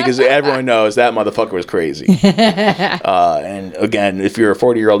creepy because everyone knows that motherfucker was crazy. And again, if you're a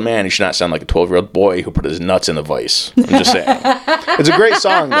 40-year-old man, you should not sound like a 12-year-old boy who put his nuts in the vice. I'm just saying. It's a great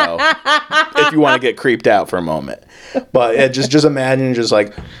song though, if you want to get creeped out for a moment. But just imagine just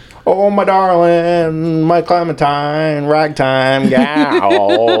like, oh, my darling, my Clementine, ragtime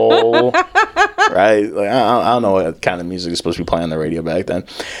gal. Right? Like, I don't know what kind of music is supposed to be playing on the radio back then.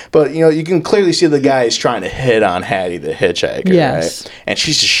 But, you can clearly see the guy is trying to hit on Hattie the Hitchhiker, right? And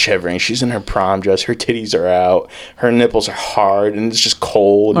she's just shivering. She's in her prom dress. Her titties are out. Her nipples are hard, and it's just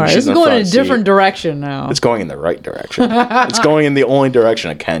cold. All right, she's it's going in a different direction now. It's going in the right direction. It's going in the only direction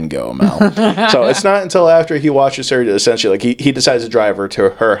it can go, Mel. So it's not until after he watches her, essentially, like he decides to drive her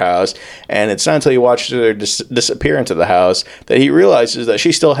to her house, and it's not until he watches her disappear into the house that he realizes that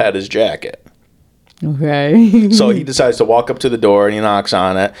she still had his jacket. Okay. So he decides to walk up to the door and he knocks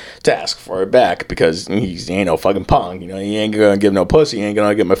on it to ask for it back because he ain't no fucking punk. He ain't gonna give no pussy. He ain't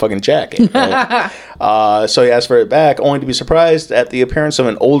gonna get my fucking jacket. Right? So he asks for it back, only to be surprised at the appearance of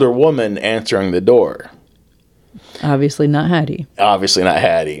an older woman answering the door. Obviously not Hattie. Obviously not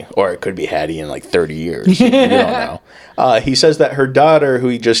Hattie. Or it could be Hattie in like 30 years. You don't know. He says that her daughter, who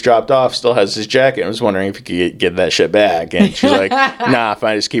he just dropped off, still has his jacket and was wondering if he could get that shit back. And she's like, nah,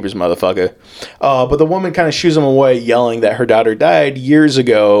 fine, just keep his motherfucker. But the woman kind of shoos him away, yelling that her daughter died years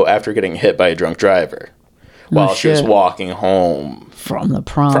ago after getting hit by a drunk driver while she was walking home. From the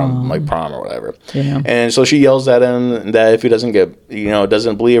prom. From like prom or whatever. Yeah. And so she yells at him that if he doesn't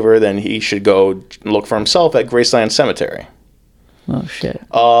doesn't believe her, then he should go look for himself at Graceland Cemetery. Oh, shit.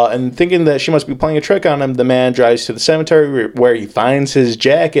 And thinking that she must be playing a trick on him, the man drives to the cemetery where he finds his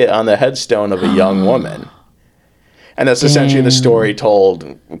jacket on the headstone of a young woman. And that's essentially the story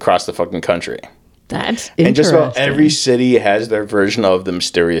told across the fucking country. That's interesting. And just about every city has their version of the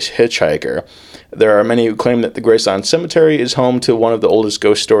mysterious hitchhiker. There are many who claim that the Graceland Cemetery is home to one of the oldest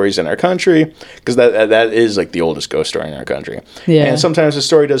ghost stories in our country, because that is like the oldest ghost story in our country. Yeah. And sometimes the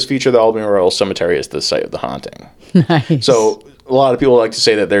story does feature the Albany Rural Cemetery as the site of the haunting. Nice. So a lot of people like to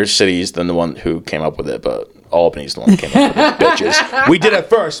say that their city's the one who came up with it, but Albany's the one who came up with it, bitches. We did it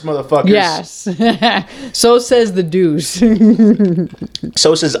first, motherfuckers. Yes. So says the Deuce.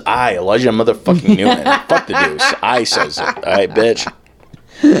 So says I, Elijah motherfucking Newman. Fuck the Deuce. I says it. All right, bitch.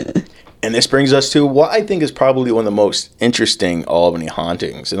 And this brings us to what I think is probably one of the most interesting Albany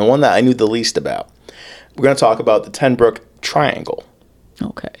hauntings, and the one that I knew the least about. We're going to talk about the Tenbrook Triangle.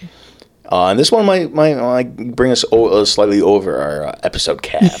 Okay. And this one might bring us slightly over our episode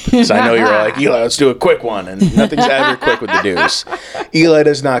cap. Because I know you're like, Eli, let's do a quick one. And nothing's ever quick with the Deuce. Eli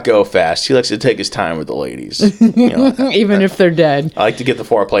does not go fast. He likes to take his time with the ladies. Even if they're dead. I like to get the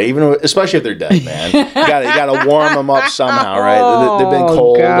foreplay, especially if they're dead, man. You gotta warm them up somehow, right? They've been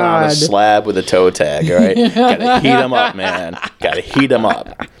cold on a slab with a toe tag, all right? Gotta heat them up, man. Gotta heat them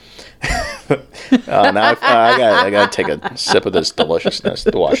up. Now I gotta take a sip of this deliciousness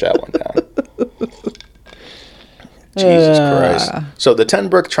to wash that one down. Jesus Christ. So the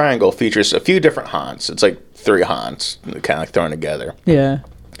Tenbrook Triangle features a few different haunts. It's like 3 haunts, kind of like thrown together. Yeah.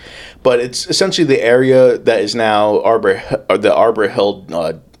 But it's essentially the area that is now the Arbor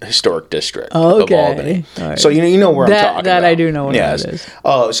Hill Historic District of Albany. Right. So you know where I'm talking about. That I do know what it is.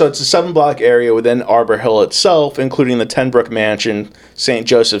 So it's a 7-block area within Arbor Hill itself, including the Tenbrook Mansion, St.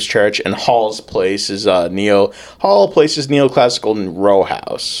 Joseph's Church, and Hall's Place is neoclassical row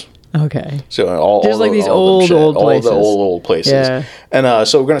house. Okay. So all like these old places. All the old places. Yeah. And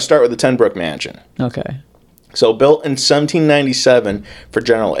so we're going to start with the Tenbrook Mansion. Okay. So built in 1797 for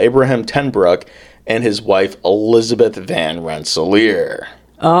General Abraham Tenbrook and his wife Elizabeth Van Rensselaer.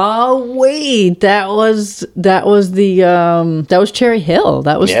 Oh wait, that was Cherry Hill.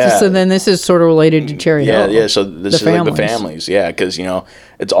 That was so then this is sort of related to Cherry Hill. Yeah. So this is like the families, because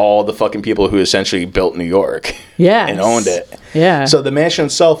it's all the fucking people who essentially built New York, and owned it. Yeah. So the mansion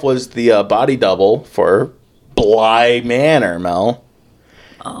itself was the body double for Bly Manor, Mel.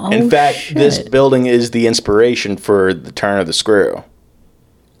 Oh, in fact, shit. this building is the inspiration for the Turn of the Screw.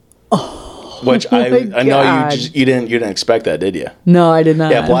 Which I know you didn't expect that, did you? No, I did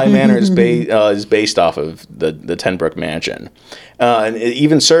not. Yeah, Bly Manor is based off of the Tenbrook Mansion, and it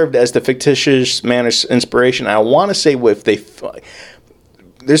even served as the fictitious manor's inspiration. I want to say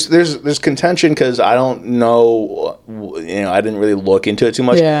there's contention because I don't know, I didn't really look into it too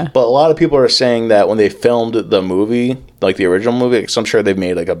much. Yeah. But a lot of people are saying that when they filmed the movie, like the original movie, because I'm sure they've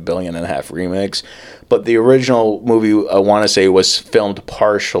made like 1.5 billion remakes, but the original movie I want to say was filmed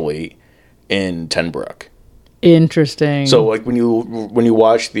partially in Tenbrook. Interesting. So like when you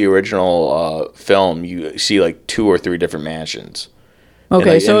watch the original film, you see like 2 or 3 different mansions.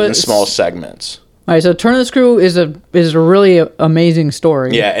 Okay, so in small segments. All right, so Turn of the Screw is a really amazing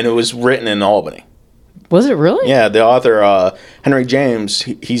story. Yeah, and it was written in Albany. Was it really? Yeah, the author Henry James,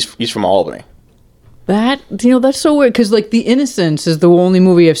 he's from Albany. That's so weird because like The Innocents is the only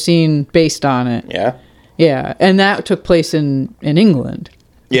movie I've seen based on it. Yeah. Yeah, and that took place in England.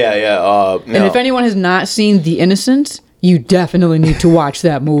 Yeah. No. And if anyone has not seen The Innocents, you definitely need to watch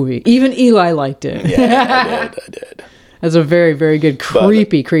that movie. Even Eli liked it. Yeah, I did. That's a very, very good,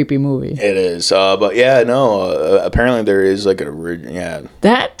 creepy movie. It is. But yeah, no, apparently there is like I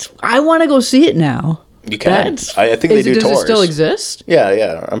want to go see it now. You can. I think they do tours. Does it still exist?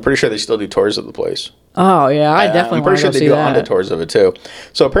 Yeah. I'm pretty sure they still do tours of the place. Oh, yeah, I definitely want to go see that. I'm pretty sure they do on-the tours of it, too.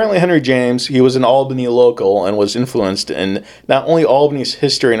 So apparently Henry James, he was an Albany local and was influenced in not only Albany's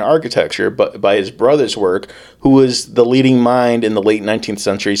history and architecture, but by his brother's work, who was the leading mind in the late 19th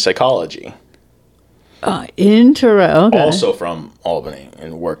century psychology. Okay. Also from Albany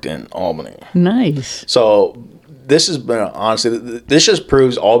and worked in Albany. Nice. So this has been, honestly, this just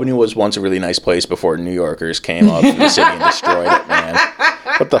proves Albany was once a really nice place before New Yorkers came up in the city and destroyed it, man.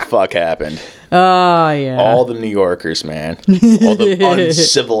 What the fuck happened? Oh, yeah. All the New Yorkers, man. All the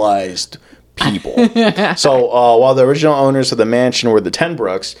uncivilized people. So while the original owners of the mansion were the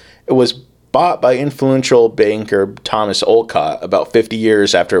Tenbrooks, it was bought by influential banker Thomas Olcott about 50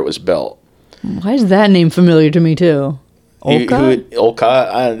 years after it was built. Why is that name familiar to me, too? Olcott?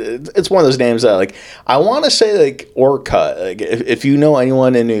 It's one of those names that, like, I want to say, like, Orcutt. Like, if you know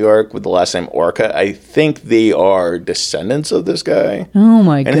anyone in New York with the last name Orcutt, I think they are descendants of this guy. Oh,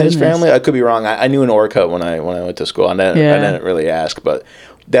 my goodness. And his family, I could be wrong. I knew an Orcutt when I went to school. I didn't really ask, but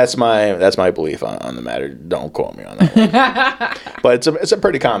that's my belief on the matter. Don't quote me on that one. But it's a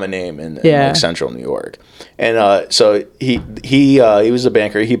pretty common name in like central New York. And so he was a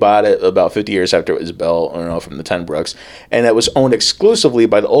banker. He bought it about 50 years after it was built, from the Tenbrooks, and it was owned exclusively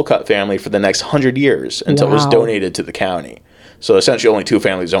by the Olcott family for the next 100 years until it was donated to the county. So essentially only 2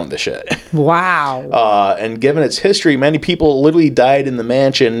 families owned the shit. Wow. And given its history, many people literally died in the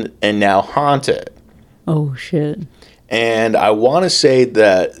mansion and now haunt it. Oh, shit. And I want to say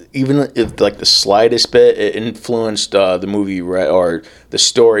that even if like the slightest bit, it influenced the movie the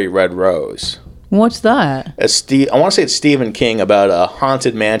story Red Rose. What's that? I want to say it's Stephen King about a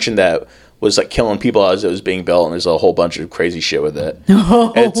haunted mansion that was like killing people as it was being built, and there's a whole bunch of crazy shit with it.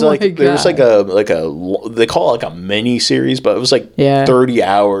 Oh, it's like my God. There's like a they call it like a mini series, but it was like 30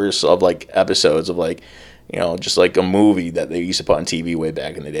 hours of like episodes of like. Just like a movie that they used to put on TV way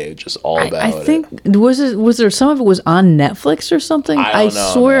back in the day. Just all about it. I think, was there some of it was on Netflix or something? I don't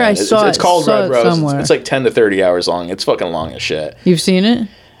know, swear man. I saw it's called Red Rose. Somewhere. It's like 10 to 30 hours long. It's fucking long as shit. You've seen it?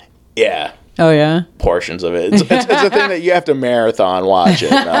 Yeah. Oh, yeah? Portions of it. It's a thing that you have to marathon watch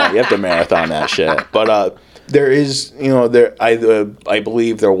it. No, you have to marathon that shit. But there is, I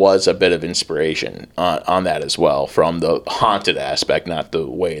believe there was a bit of inspiration on that as well from the haunted aspect, not the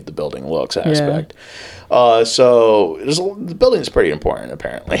way the building looks aspect. So the building is pretty important,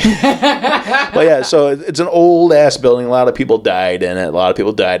 apparently. But yeah, so it's an old ass building. A lot of people died in it. A lot of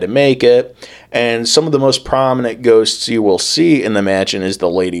people died to make it. And some of the most prominent ghosts you will see in the mansion is the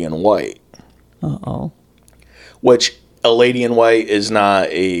Lady in White. Uh-oh. Which a Lady in White is not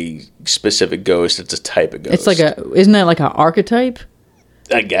a specific ghost. It's a type of ghost. Isn't that like an archetype?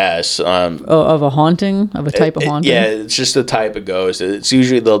 I guess. Of a haunting? Of a type of haunting? Yeah, it's just a type of ghost. It's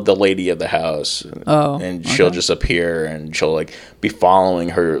usually the lady of the house. And she'll just appear and she'll like be following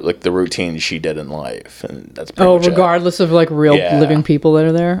her, like the routine she did in life. And that's pretty much regardless of like real living people that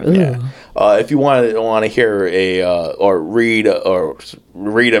are there? Ooh. Yeah. If you want to hear or read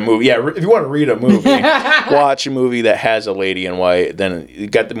a movie, if you want to read a movie, watch a movie that has a Lady in White, then you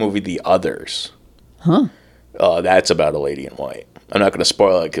got the movie The Others. Huh. That's about a Lady in White. I'm not going to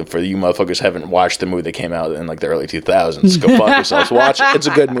spoil it for you motherfuckers who haven't watched the movie that came out in like the early 2000s. Go fuck yourselves. Watch it. It's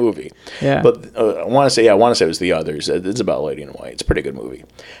a good movie. Yeah. But I want to say it was The Others. It's about Lady in White. It's a pretty good movie.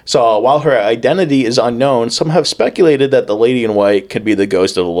 So while her identity is unknown, some have speculated that the Lady in White could be the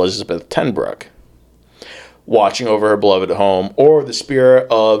ghost of Elizabeth Tenbrook, watching over her beloved home, or the spirit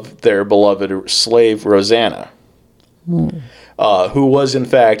of their beloved slave Rosanna, who was in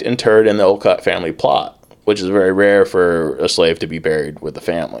fact interred in the Olcott family plot, which is very rare for a slave to be buried with the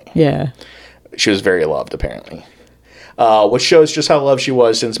family. Yeah. She was very loved, apparently. Which shows just how loved she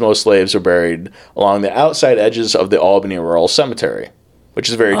was, since most slaves were buried along the outside edges of the Albany Rural Cemetery, which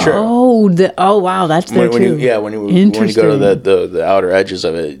is very true. Oh, wow, that's there too. When you go to the outer edges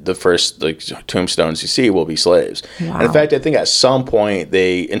of it, the first tombstones you see will be slaves. Wow. And in fact, I think at some point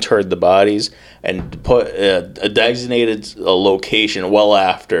they interred the bodies and put a designated location well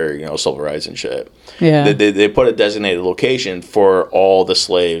after civil rights and shit. Yeah, they put a designated location for all the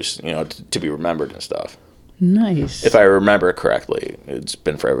slaves, to be remembered and stuff. Nice. If I remember correctly. It's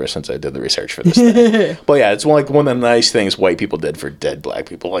been forever since I did the research for this thing. But yeah, it's one of the nice things white people did for dead black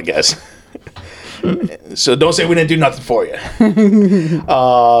people, I guess. So don't say we didn't do nothing for you.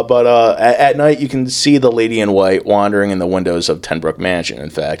 But at night, you can see the Lady in White wandering in the windows of Tenbrook Mansion.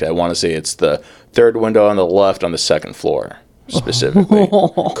 In fact, I want to say it's the third window on the left on the second floor, specifically.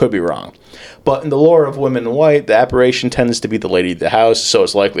 Could be wrong. But in the lore of Women in White, the apparition tends to be the lady of the house, so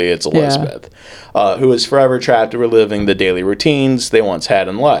it's likely it's Elizabeth, who is forever trapped reliving the daily routines they once had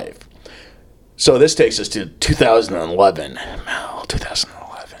in life. So this takes us to 2011. Mel,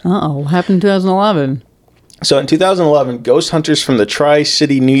 2011. Uh-oh, what happened in 2011? So in 2011, ghost hunters from the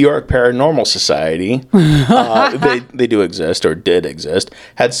Tri-City, New York Paranormal Society, they do exist, or did exist,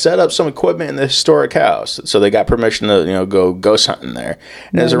 had set up some equipment in the historic house. So they got permission to go ghost hunting there.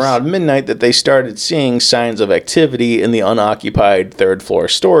 And It was around midnight that they started seeing signs of activity in the unoccupied third floor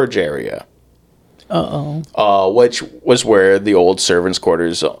storage area. Which was where the old servants'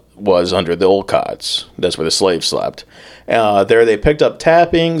 quarters was under the old cots. That's where the slaves slept. There they picked up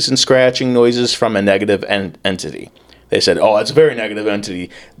tappings and scratching noises from a negative entity. They said, "Oh, that's a very negative entity."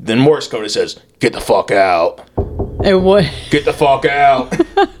 Then Morse code says, "Get the fuck out." Get the fuck out.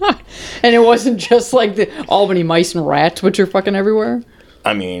 And it wasn't just like the Albany mice and rats, which are fucking everywhere.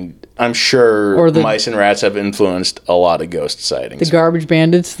 I mean, I'm sure mice and rats have influenced a lot of ghost sightings. The garbage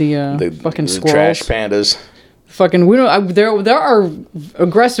bandits, the fucking squirrels, trash pandas. Fucking, we don't. There are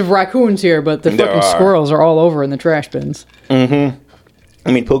aggressive raccoons here, but the fucking squirrels are all over in the trash bins. Mm-hmm.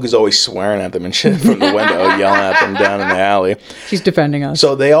 I mean, Puka's always swearing at them and shit from the window, yelling at them down in the alley. She's defending us.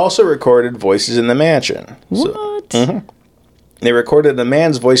 So they also recorded voices in the mansion. What? They recorded a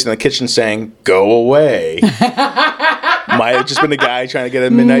man's voice in the kitchen saying, "Go away." Might have just been a guy trying to get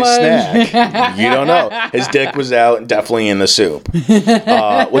a midnight snack. You don't know. His dick was out and definitely in the soup.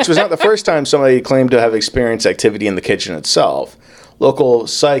 Which was not the first time somebody claimed to have experienced activity in the kitchen itself. Local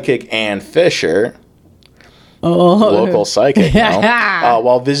psychic Ann Fisher, while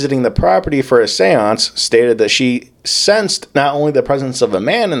visiting the property for a seance, stated that she sensed not only the presence of a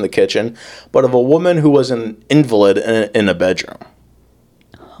man in the kitchen, but of a woman who was an invalid in a bedroom.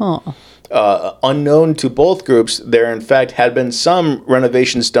 Unknown to both groups, there in fact had been some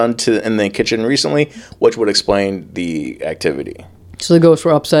renovations done in the kitchen recently, which would explain the activity. So the ghosts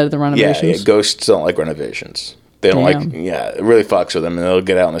were upset at the renovations? Yeah, ghosts don't like renovations. They don't it really fucks with them, and they'll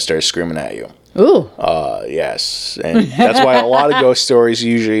get out and they start screaming at you. Ooh. Yes. And that's why a lot of ghost stories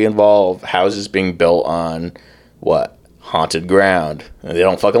usually involve houses being built on, haunted ground. And they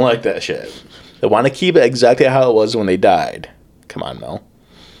don't fucking like that shit. They want to keep it exactly how it was when they died. Come on, Mel.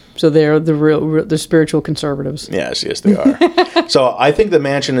 So they're the spiritual conservatives. Yes, they are. So I think the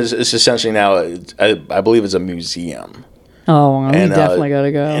mansion is essentially now, I believe it's a museum. Oh, we definitely got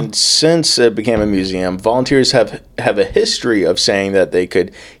to go. And since it became a museum, volunteers have a history of saying that they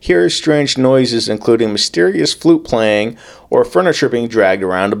could hear strange noises, including mysterious flute playing or furniture being dragged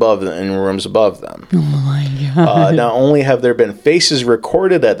around in rooms above them. Oh my God. Not only have there been faces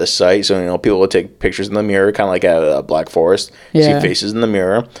recorded at the site, so people will take pictures in the mirror, kind of like at a Black Forest, see faces in the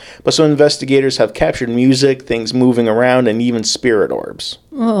mirror, but so investigators have captured music, things moving around, and even spirit orbs.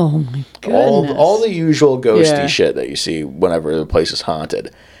 Oh my goodness. All the usual ghosty shit that you see whenever the place is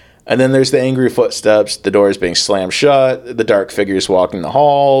haunted. And then there's the angry footsteps, the doors being slammed shut, the dark figures walking the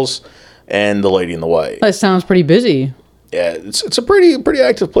halls, and the lady in the white. That sounds pretty busy. Yeah, it's a pretty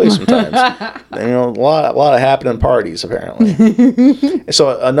active place sometimes. And, a lot of happening parties apparently.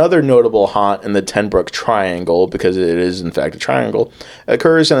 So another notable haunt in the Tenbrook Triangle, because it is in fact a triangle,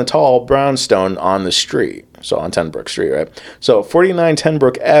 occurs in a tall brownstone on the street. So on 10 Brook Street, right? So 49 10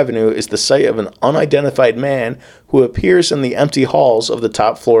 Brook Avenue is the site of an unidentified man who appears in the empty halls of the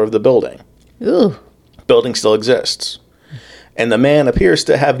top floor of the building. Ooh. Building still exists. And the man appears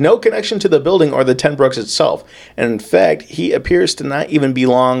to have no connection to the building or the 10 Brooks itself. And in fact, he appears to not even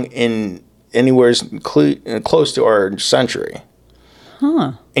belong in anywhere close to our century.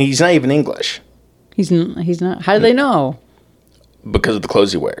 Huh. And he's not even English. He's not. How do they know? Because of the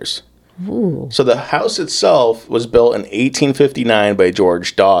clothes he wears. Ooh. So the house itself was built in 1859 by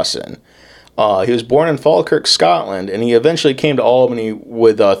George Dawson. He was born in Falkirk, Scotland, and he eventually came to Albany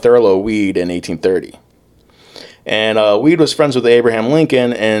with Thurlow Weed in 1830. And Weed was friends with Abraham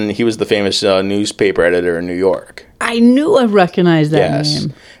Lincoln, and he was the famous newspaper editor in New York. I knew I recognized that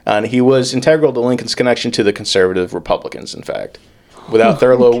name. And he was integral to Lincoln's connection to the conservative Republicans, in fact. Without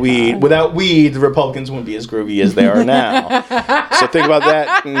Thurlow Weed, the Republicans wouldn't be as groovy as they are now. So think about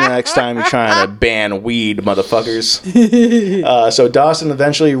that next time you're trying to ban weed, motherfuckers. So Dawson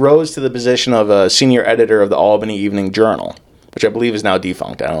eventually rose to the position of a senior editor of the Albany Evening Journal, which I believe is now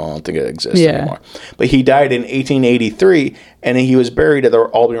defunct. I don't think it exists anymore. But he died in 1883, and he was buried at the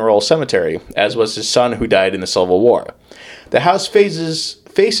Albany Royal Cemetery, as was his son, who died in the Civil War. The house faces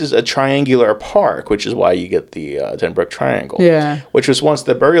a triangular park, which is why you get the 10 Brook Triangle, which was once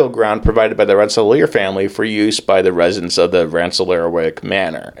the burial ground provided by the Rensselaer family for use by the residents of the Rensselaerwick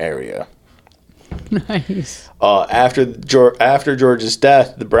Manor area. Nice. After George's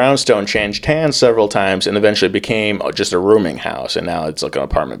death, the brownstone changed hands several times and eventually became just a rooming house, and now it's like an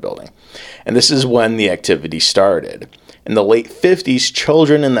apartment building. And this is when the activity started. In the late 50s,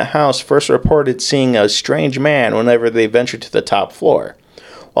 children in the house first reported seeing a strange man whenever they ventured to the top floor.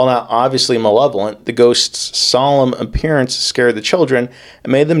 While not obviously malevolent, the ghost's solemn appearance scared the children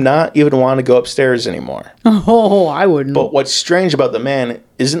and made them not even want to go upstairs anymore. Oh, I wouldn't. But what's strange about the man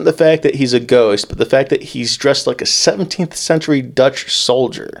isn't the fact that he's a ghost, but the fact that he's dressed like a 17th century Dutch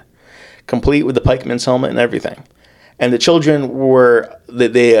soldier, complete with the pikeman's helmet and everything. And the children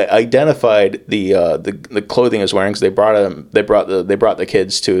they identified the clothing he was wearing, because they brought the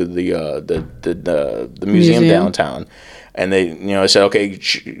kids to the museum downtown. And they, said, okay,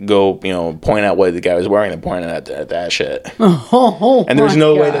 go, point out what the guy was wearing. They pointed at that shit. And there's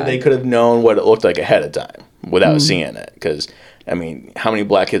no way that they could have known what it looked like ahead of time without seeing it. Because, how many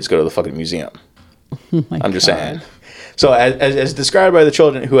black kids go to the fucking museum? I'm just saying. So as described by the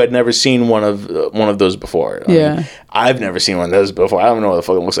children who had never seen one of those before. I've never seen one of those before. I don't know what the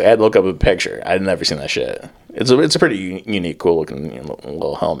fuck it looks like. I had to look up a picture. I'd never seen that shit. It's a pretty unique, cool looking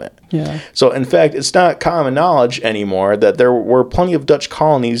little helmet. Yeah. So in fact, it's not common knowledge anymore that there were plenty of Dutch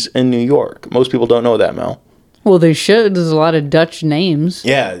colonies in New York. Most people don't know that, Mel. Well, they should. There's a lot of Dutch names.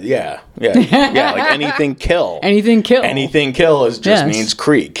 Yeah. Like anything kill. Anything kill. Anything kill means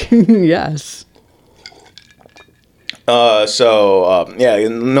creek. Yes. No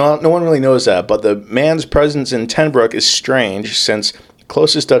one really knows that, but the man's presence in 10 Brook is strange, since the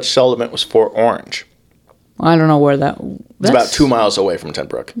closest Dutch settlement was Fort Orange. I don't know where it's about 2 miles away from 10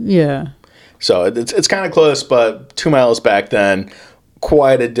 Brook. Yeah. So it's kind of close, but 2 miles back then,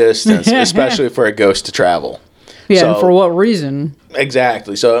 quite a distance, especially for a ghost to travel. Yeah, so, and for what reason?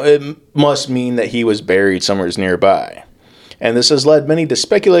 Exactly. So it must mean that he was buried somewhere nearby. And this has led many to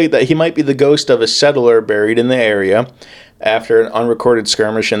speculate that he might be the ghost of a settler buried in the area after an unrecorded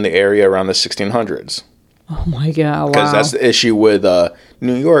skirmish in the area around the 1600s. Oh my God, wow. Because that's the issue with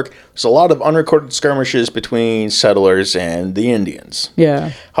New York. There's a lot of unrecorded skirmishes between settlers and the Indians.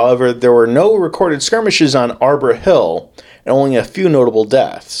 Yeah. However, there were no recorded skirmishes on Arbor Hill, and only a few notable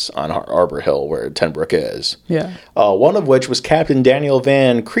deaths on Arbor Hill, where 10 Brook is. Yeah. One of which was Captain Daniel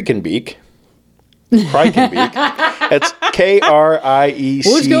Van Kriekenbeek. It's Kriekenbeek.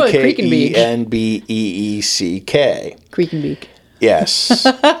 Kriekenbeek. Yes.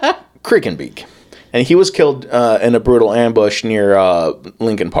 Kriekenbeek. And he was killed in a brutal ambush near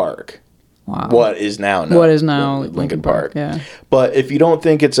Lincoln Park. Wow. What is now Lincoln Park. Yeah. But if you don't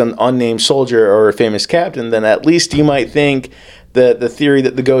think it's an unnamed soldier or a famous captain, then at least you might think that the theory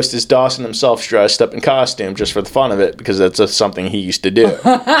that the ghost is Dawson himself dressed up in costume just for the fun of it, because that's something he used to do.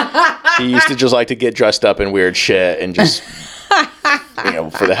 He used to just like to get dressed up in weird shit and just...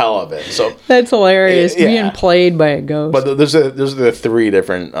 for the hell of it. So that's hilarious. Being played by a ghost. But those are the three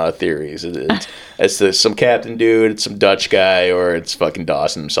different theories. It's some captain dude, it's some Dutch guy, or it's fucking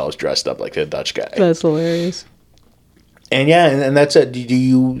Dawson himself dressed up like the Dutch guy. That's hilarious. And and that's it. Do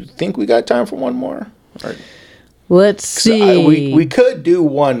you think we got time for one more? Let's see. We could do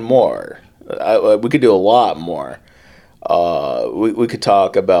one more. We could do a lot more. We could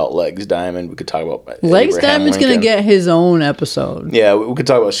talk about Legs Diamond. We could talk about Legs Abraham Diamond's Lincoln. gonna get his own episode. Yeah, we could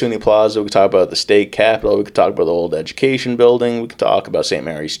talk about SUNY Plaza. We could talk about the state capitol. We could talk about the old education building. We could talk about St.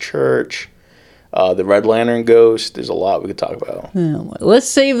 Mary's Church. The Red Lantern Ghost. There's a lot we could talk about. Let's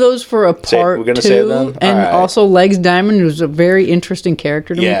save those for a part we're gonna 2. save them? And All right. also, Legs Diamond was a very interesting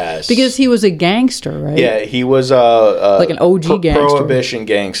character to me. Yes. Because he was a gangster, right? Yeah, he was like an OG gangster. Prohibition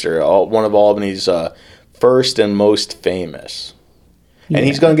gangster. One of Albany's first and most famous. Yeah. And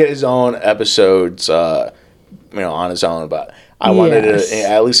he's going to get his own episodes, on his own. But I wanted to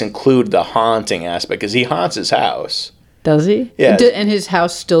at least include the haunting aspect because he haunts his house. Does he? Yeah. And his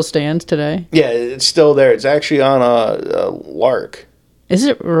house still stands today? Yeah, it's still there. It's actually on Lark. Is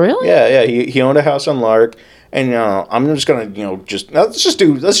it really? Yeah. He owned a house on Lark. And I'm just gonna let's just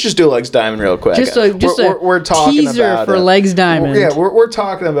do Legs Diamond real quick. We're talking teaser about for Legs Diamond. We're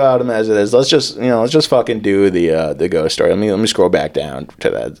talking about him as it is. Let's just fucking do the ghost story. Let me scroll back down to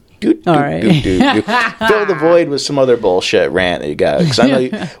that. All right. Fill the void with some other bullshit rant that you got because I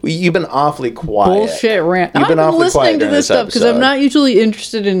know you've been awfully quiet. Bullshit rant. You've been I've been awfully quiet listening to during this stuff because episode. I'm not usually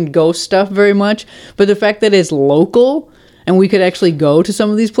interested in ghost stuff very much, but the fact that it's local. And we could actually go to some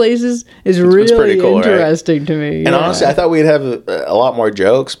of these places is really pretty cool, interesting to me. And honestly, I thought we'd have a lot more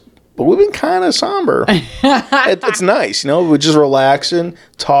jokes, but we've been kind of somber. It's nice, we're just relaxing,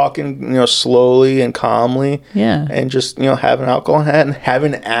 talking, slowly and calmly. Yeah. And just, having alcohol and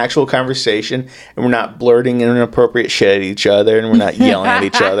having an actual conversation. And we're not blurting inappropriate shit at each other and we're not yelling at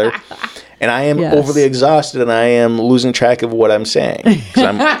each other. And I am overly exhausted, and I am losing track of what I'm saying because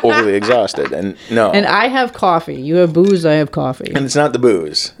I'm overly exhausted. And And I have coffee. You have booze. I have coffee. And it's not the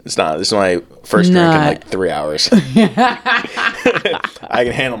booze. It's not. This is my first drink in like 3 hours. I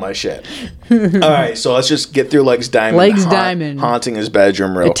can handle my shit. All right, so let's just get through Legs Diamond. Legs Diamond haunting his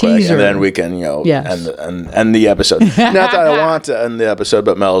bedroom real quick, teaser. and then we can end the episode. Not that I want to end the episode,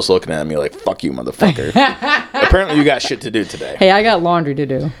 but Mel's looking at me like, "Fuck you, motherfucker." Apparently, you got shit to do today. Hey, I got laundry to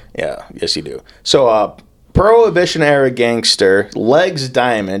do. Yeah, yes you do. So, Prohibition era gangster Legs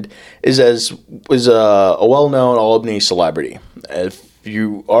Diamond is a well-known Albany celebrity. If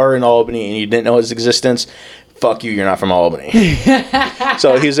you are in Albany and you didn't know his existence, fuck you, you're not from Albany.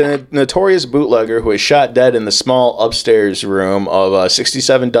 So he's a notorious bootlegger who was shot dead in the small upstairs room of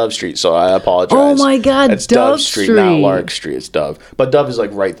 67 Dove Street. So I apologize. Oh my God, it's Dove Street, not Lark Street. It's Dove, but Dove is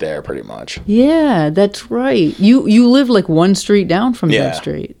like right there, pretty much. Yeah, that's right. You live like one street down from Dove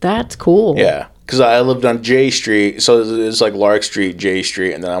Street. That's cool. Yeah. Because I lived on J Street, so it's like Lark Street, J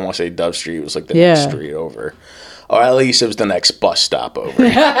Street, and then I want to say Dove Street was like the next street over. Or at least it was the next bus stop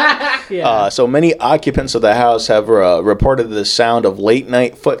over. So many occupants of the house have reported the sound of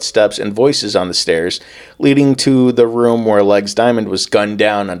late-night footsteps and voices on the stairs, leading to the room where Legs Diamond was gunned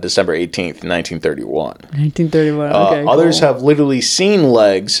down on December 18th, 1931. 1931, okay, Others cool. have literally seen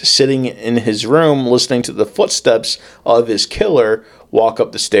Legs sitting in his room listening to the footsteps of his killer walk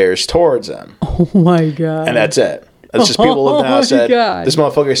up the stairs towards them. Oh my God. And that's it. That's just people living in the house said, this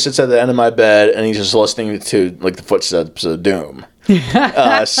motherfucker sits at the end of my bed and he's just listening to like the footsteps of doom.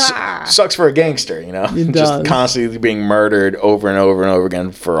 Sucks for a gangster, just constantly being murdered over and over and over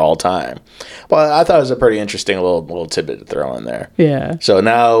again for all time. Well, I thought it was a pretty interesting little tidbit to throw in there. Yeah. So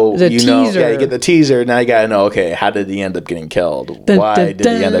now you teaser. you get the teaser. Now you gotta know, okay, how did he end up getting killed? Why did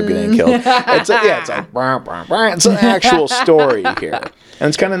he end up getting killed? It's it's an actual story here, and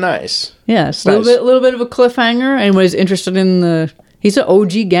it's kind of nice. Yes, a little bit of a cliffhanger. Anybody's interested in he's an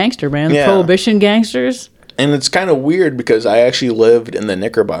OG gangster, man. Yeah. Prohibition gangsters. And it's kind of weird because I actually lived in the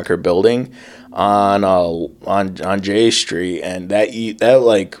Knickerbocker building on J Street, and that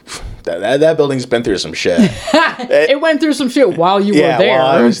building's been through some shit. It went through some shit while you were there. While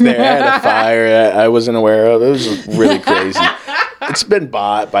I was there, I had a fire that I wasn't aware of. It was really crazy. It's been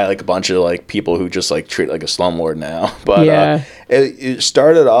bought by like a bunch of like people who just like treat it like a slumlord now. But it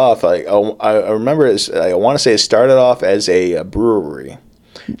started off like I remember I want to say it started off as a brewery.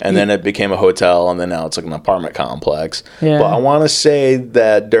 And then it became a hotel, and then now it's like an apartment complex. Yeah. But I want to say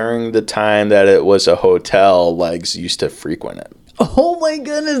that during the time that it was a hotel, Legs used to frequent it. Oh my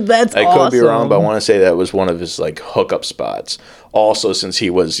goodness, that's awesome. I could be wrong, but I want to say that was one of his like hookup spots. Also, since he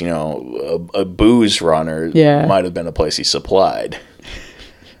was, a booze runner, might have been a place he supplied.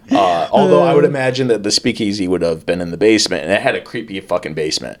 Although I would imagine that the speakeasy would have been in the basement, and it had a creepy fucking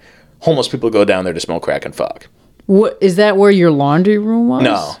basement. Homeless people go down there to smoke crack and fuck. What is that? Where your laundry room was?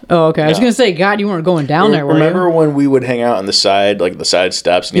 No. Oh, okay. I was gonna say, God, you weren't going down there. Remember when we would hang out on the side, like the side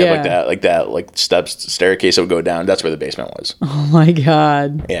steps, and you have like that staircase that would go down? That's where the basement was. Oh my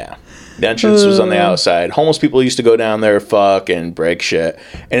God. Yeah. The entrance was on the outside. Homeless people used to go down there, fuck, and break shit.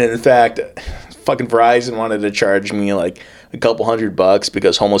 And in fact, fucking Verizon wanted to charge me like a couple $100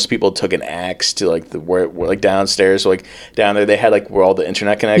 because homeless people took an axe to like where like downstairs. So like down there they had like where all the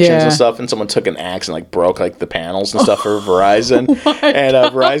internet connections and stuff, and someone took an axe and like broke like the panels and stuff for Verizon. And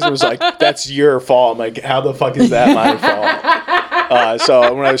Verizon was like, "That's your fault." I'm like, "How the fuck is that my fault?"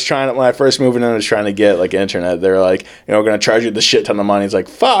 So when I first moved in, I was trying to get like internet. They're like, we're gonna charge you the shit ton of money. It's like,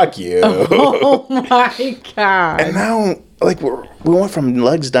 fuck you. Oh my god. And now like we went from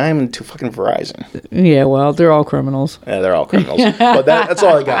Legs Diamond to fucking Verizon. Yeah, well, they're all criminals. Yeah, they're all criminals. But that's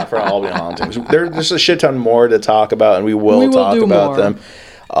all I got for Albany Hauntings. There's a shit ton more to talk about, and we will talk about them.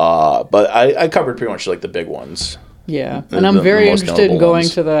 But I covered pretty much like the big ones. Yeah, and I'm very interested in going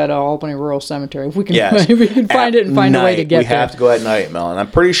to that Albany Rural Cemetery. If we can, if we can find it and find a way to get there. We have to go at night, Mel, and I'm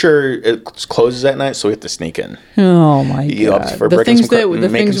pretty sure it closes at night, so we have to sneak in. Oh my god! The things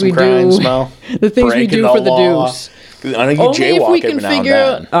we do for the deuce. I know you jaywalk if we can figure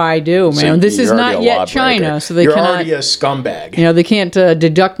out. I do, man. So this is not yet China, so they cannot. You're already a scumbag. They can't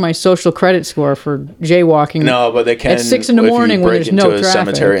deduct my social credit score for jaywalking. No, but they can at 6 a.m. when there's no traffic. Into a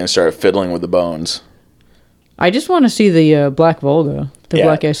cemetery and start fiddling with the bones. I just want to see the black Volga,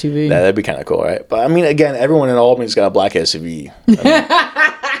 black SUV. Yeah, that'd be kind of cool, right? But I mean, again, everyone in Albany's got a black SUV.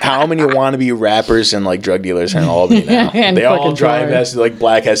 How many wannabe rappers and like drug dealers are in Albany now? They all drive like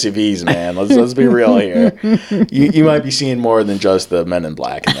black SUVs, man. Let's be real here. You might be seeing more than just the men in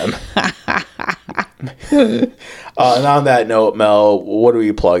black in them. And on that note, Mel, what are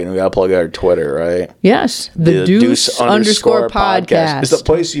we plugging? We got to plug our Twitter, right? Yes. The Deuce _ podcast. It's the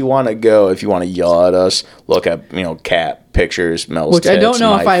place you want to go if you want to yell at us, look at, cat pictures, Mel's Which tits, I don't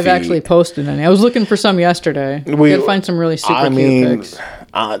know if I've feet. Actually posted any. I was looking for some yesterday. We got to find some really super cute pics.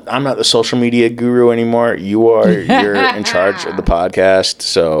 I'm not the social media guru anymore. You are. You're in charge of the podcast,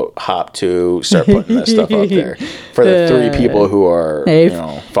 so hop to start putting that stuff up there for the 3 people who are,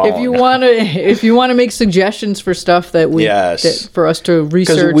 following. If you want to make suggestions for stuff that for us to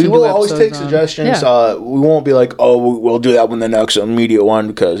research, we will always take suggestions. Yeah. We won't be like, we'll do that when the next immediate one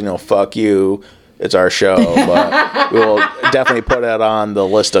because fuck you. It's our show, but we'll definitely put it on the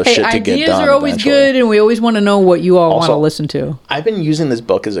list of shit to get done. Ideas are always good, and we always want to know what you all want to listen to. I've been using this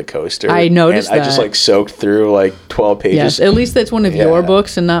book as a coaster. I noticed that. I just soaked through 12 pages. Yes, at least that's one of your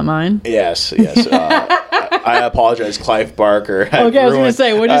books and not mine. Yes. I apologize, Clive Barker. Okay, I was going to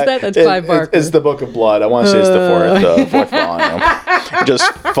say, what is that? That's Clive Barker. It's the Book of Blood. I want to say it's the fourth volume.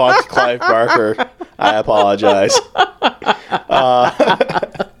 Just fuck Clive Barker. I apologize.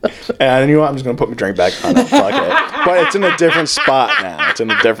 And you know what? I'm just going to put my drink back on it. Fuck it. But it's in a different spot now. It's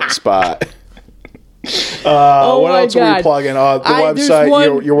in a different spot. What else are we plugging? The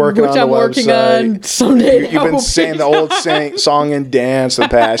website. You're working on the website. On someday. You've been saying the old song and dance the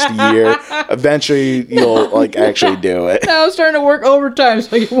past year. Eventually, you'll actually do it. Now I'm starting to work overtime,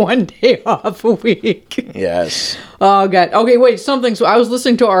 so I get 1 day off a week. Yes. Oh god. Okay, wait. Something. So I was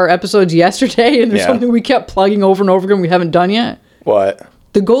listening to our episodes yesterday, and there's something we kept plugging over and over again we haven't done yet. What?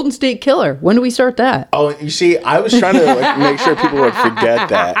 The Golden State Killer. When do we start that? Oh, you see, I was trying to make sure people would forget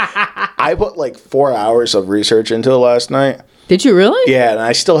that. I put 4 hours of research into it last night. Did you really? Yeah, and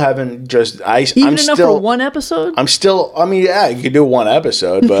I still haven't I'm enough for one episode? You could do one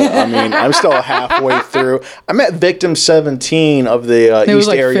episode, but I'm still halfway through. I'm at victim 17 of the East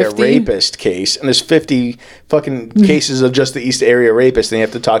Area 50? Rapist case, and there's 50 fucking cases of just the East Area Rapist. Then you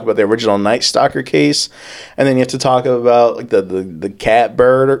have to talk about the original Night Stalker case, and then you have to talk about the cat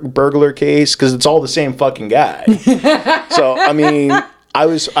burglar case, because it's all the same fucking guy. So, I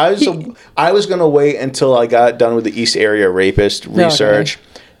was gonna wait until I got done with the East Area Rapist research,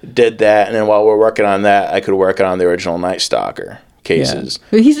 did that, and then while we're working on that, I could work on the original Night Stalker cases.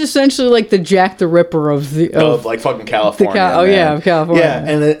 Yeah. He's essentially like the Jack the Ripper of fucking California. Of California. Yeah,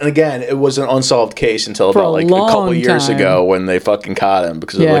 and again, it was an unsolved case until about a couple years ago when they fucking caught him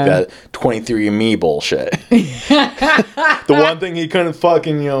because of that 23andMe bullshit. The one thing he couldn't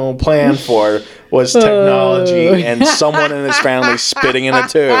fucking plan for was technology and someone in his family spitting in a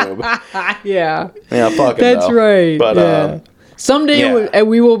tube. Yeah. Fuck it. That's right. But someday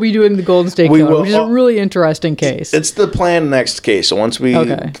we will be doing the Golden State Killer, which is a really interesting case. It's the planned next case. So once we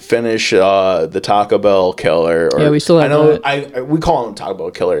finish the Taco Bell Killer, we still have we call him Taco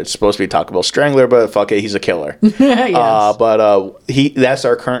Bell Killer. It's supposed to be Taco Bell Strangler, but fuck it, he's a killer. Yes. But that's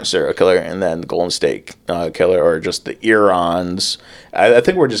our current serial killer, and then Golden State Killer, or just the Irons. I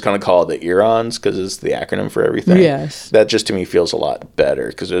think we're just going to call it the Irons because it's the acronym for everything. Yes. That just to me feels a lot better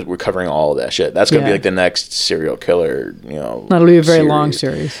because we're covering all of that shit. That's going to be the next serial killer, That'll be a very long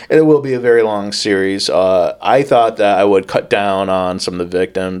series. It will be a very long series. I thought that I would cut down on some of the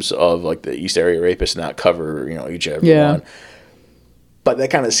victims of the East Area Rapists and not cover, each and every one. But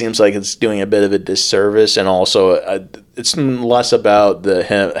that kind of seems like it's doing a bit of a disservice, and also it's less about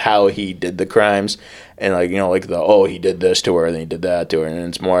how he did the crimes, and he did this to her and he did that to her, and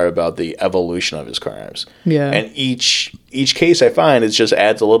it's more about the evolution of his crimes. Yeah. And each case I find, it just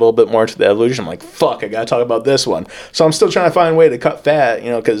adds a little bit more to the evolution. I'm like, fuck, I gotta talk about this one. So I'm still trying to find a way to cut fat,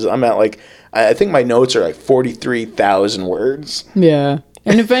 because I'm at I think my notes are 43,000 words. Yeah.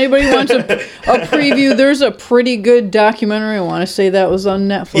 And if anybody wants a preview, there's a pretty good documentary. I want to say that was on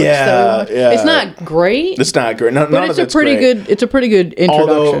Netflix. Yeah. It's not great. It's not great. None but of it's great. It's a pretty good introduction.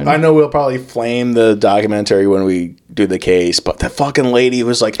 Although I know we'll probably flame the documentary when we do the case, but that fucking lady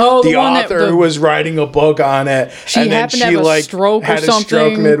was the author who was writing a book on it. She happened to have a stroke or something. Had a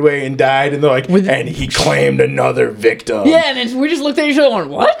stroke midway and died, and they're and he claimed another victim. Yeah, and we just looked at each other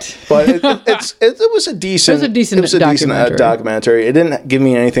and went, what? But it was a decent documentary. It didn't give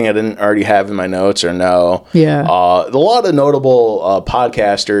me anything I didn't already have in my notes or know. Yeah. A lot of notable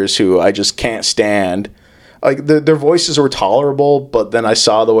podcasters who I just can't stand. Their voices were tolerable, but then I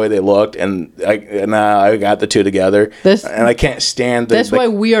saw the way they looked, and I got the two together, and I can't stand that. That's why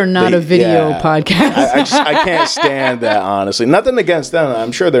we are not a video podcast. I can't stand that, honestly. Nothing against them.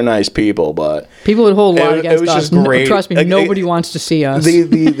 I'm sure they're nice people, but people would hold a lot against us. Just great. Trust me, nobody wants to see us.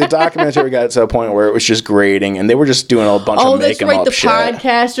 The documentary got to a point where it was just grating, and they were just doing a bunch of make 'em up shit.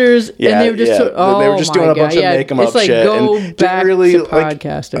 Podcasters, and they were just they were just doing a bunch of make 'em up shit. Go back to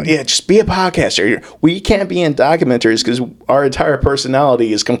podcasting. Just be a podcaster. We can't be in documentaries because our entire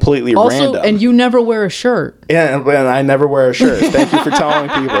personality is completely random. And you never wear a shirt. Yeah, and I never wear a shirt. Thank you for telling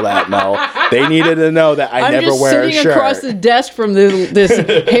people that, Mel. They needed to know that I never wear a shirt. I'm just sitting across the desk from this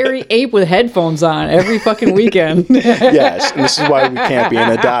hairy ape with headphones on every fucking weekend. Yes, and this is why we can't be in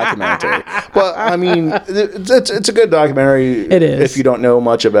a documentary. But, I mean, it's a good documentary. It is. If you don't know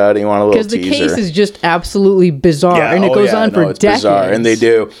much about it, you want a little teaser. Because the case is just absolutely bizarre, and it goes on for decades. Bizarre, and they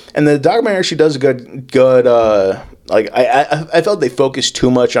do. And the documentary actually does a good I felt they focused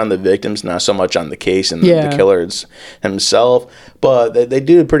too much on the victims, not so much on the case and the killer himself. But they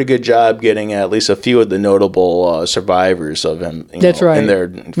did a pretty good job getting at least a few of the notable survivors of him. That's right. In there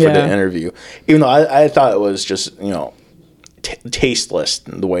for the interview, even though I thought it was just tasteless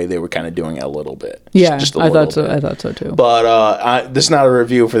the way they were kind of doing it a little bit. Just I thought so. I thought so too. But this is not a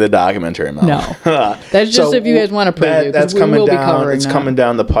review for the documentary, Mel. No, that's just if you guys want to preview. That's coming down. It's coming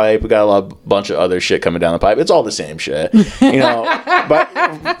down the pipe. We got a bunch of other shit coming down the pipe. It's all the same shit,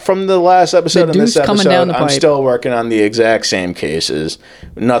 But from the last episode and this episode, I'm still working on the exact same cases.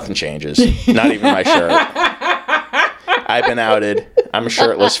 Nothing changes. Not even my shirt. I've been outed. I'm a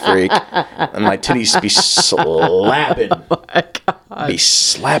shirtless freak, and my titties be slapping. Oh my God. Be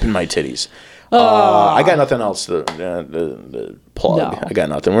slapping my titties. I got nothing else to plug. No. I got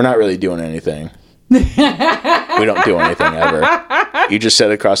nothing. We're not really doing anything. We don't do anything ever. You just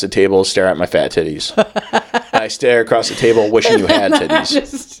sit across the table, stare at my fat titties. I stare across the table, wishing you had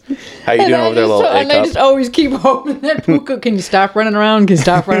titties. How you doing over there, little A-cup? And I just always keep hoping that Puka, can you stop running around? Can you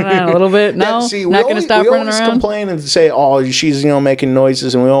stop running around a little bit? No, not going to stop running around. We always complain and say, "Oh, she's making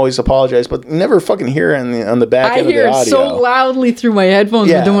noises," and we always apologize, but you never fucking hear it on the back end of the audio. I hear it so loudly through my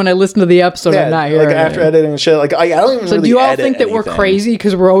headphones, but then when I listen to the episode, I'm not hearing it. After editing and shit, I don't even. So really do you all think that we're crazy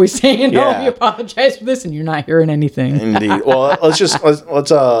because we're always saying, "Oh, we apologize for this," and you're not hearing anything? Indeed. Well, let's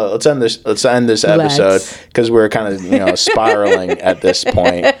end this episode because we're kind of spiraling at this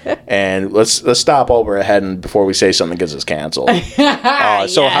point, and let's stop while we're ahead and before we say something gets us canceled.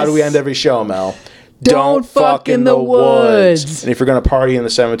 So how do we end every show, Mel? Don't fuck in the woods. And if you're gonna party in the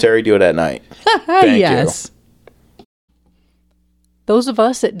cemetery, do it at night. Thank you. Those of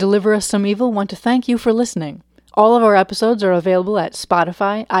us at Deliver Us Some Evil want to thank you for listening. All of our episodes are available at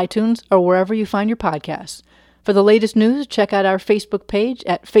Spotify, iTunes, or wherever you find your podcasts. For the latest news, check out our Facebook page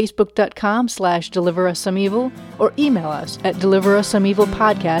at facebook.com/deliverussomeevil or email us at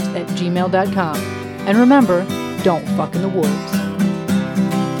deliverussomeevilpodcast@gmail.com. And remember, don't fuck in the woods.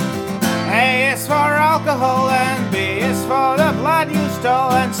 A is for alcohol and B is for the blood you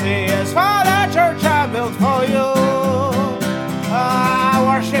stole and C is for the church I built for you. I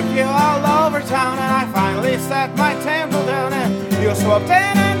worship you all over town and I finally set my temple down and you swooped in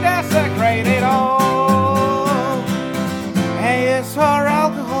and desecrated all. A is for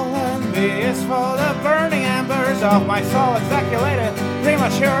alcohol and B is for the burning embers of my soul ejaculated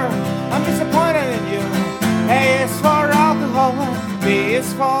premature. I'm disappointed in you. A is for alcohol and B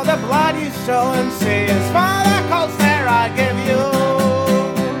is for the blood you stole and C is for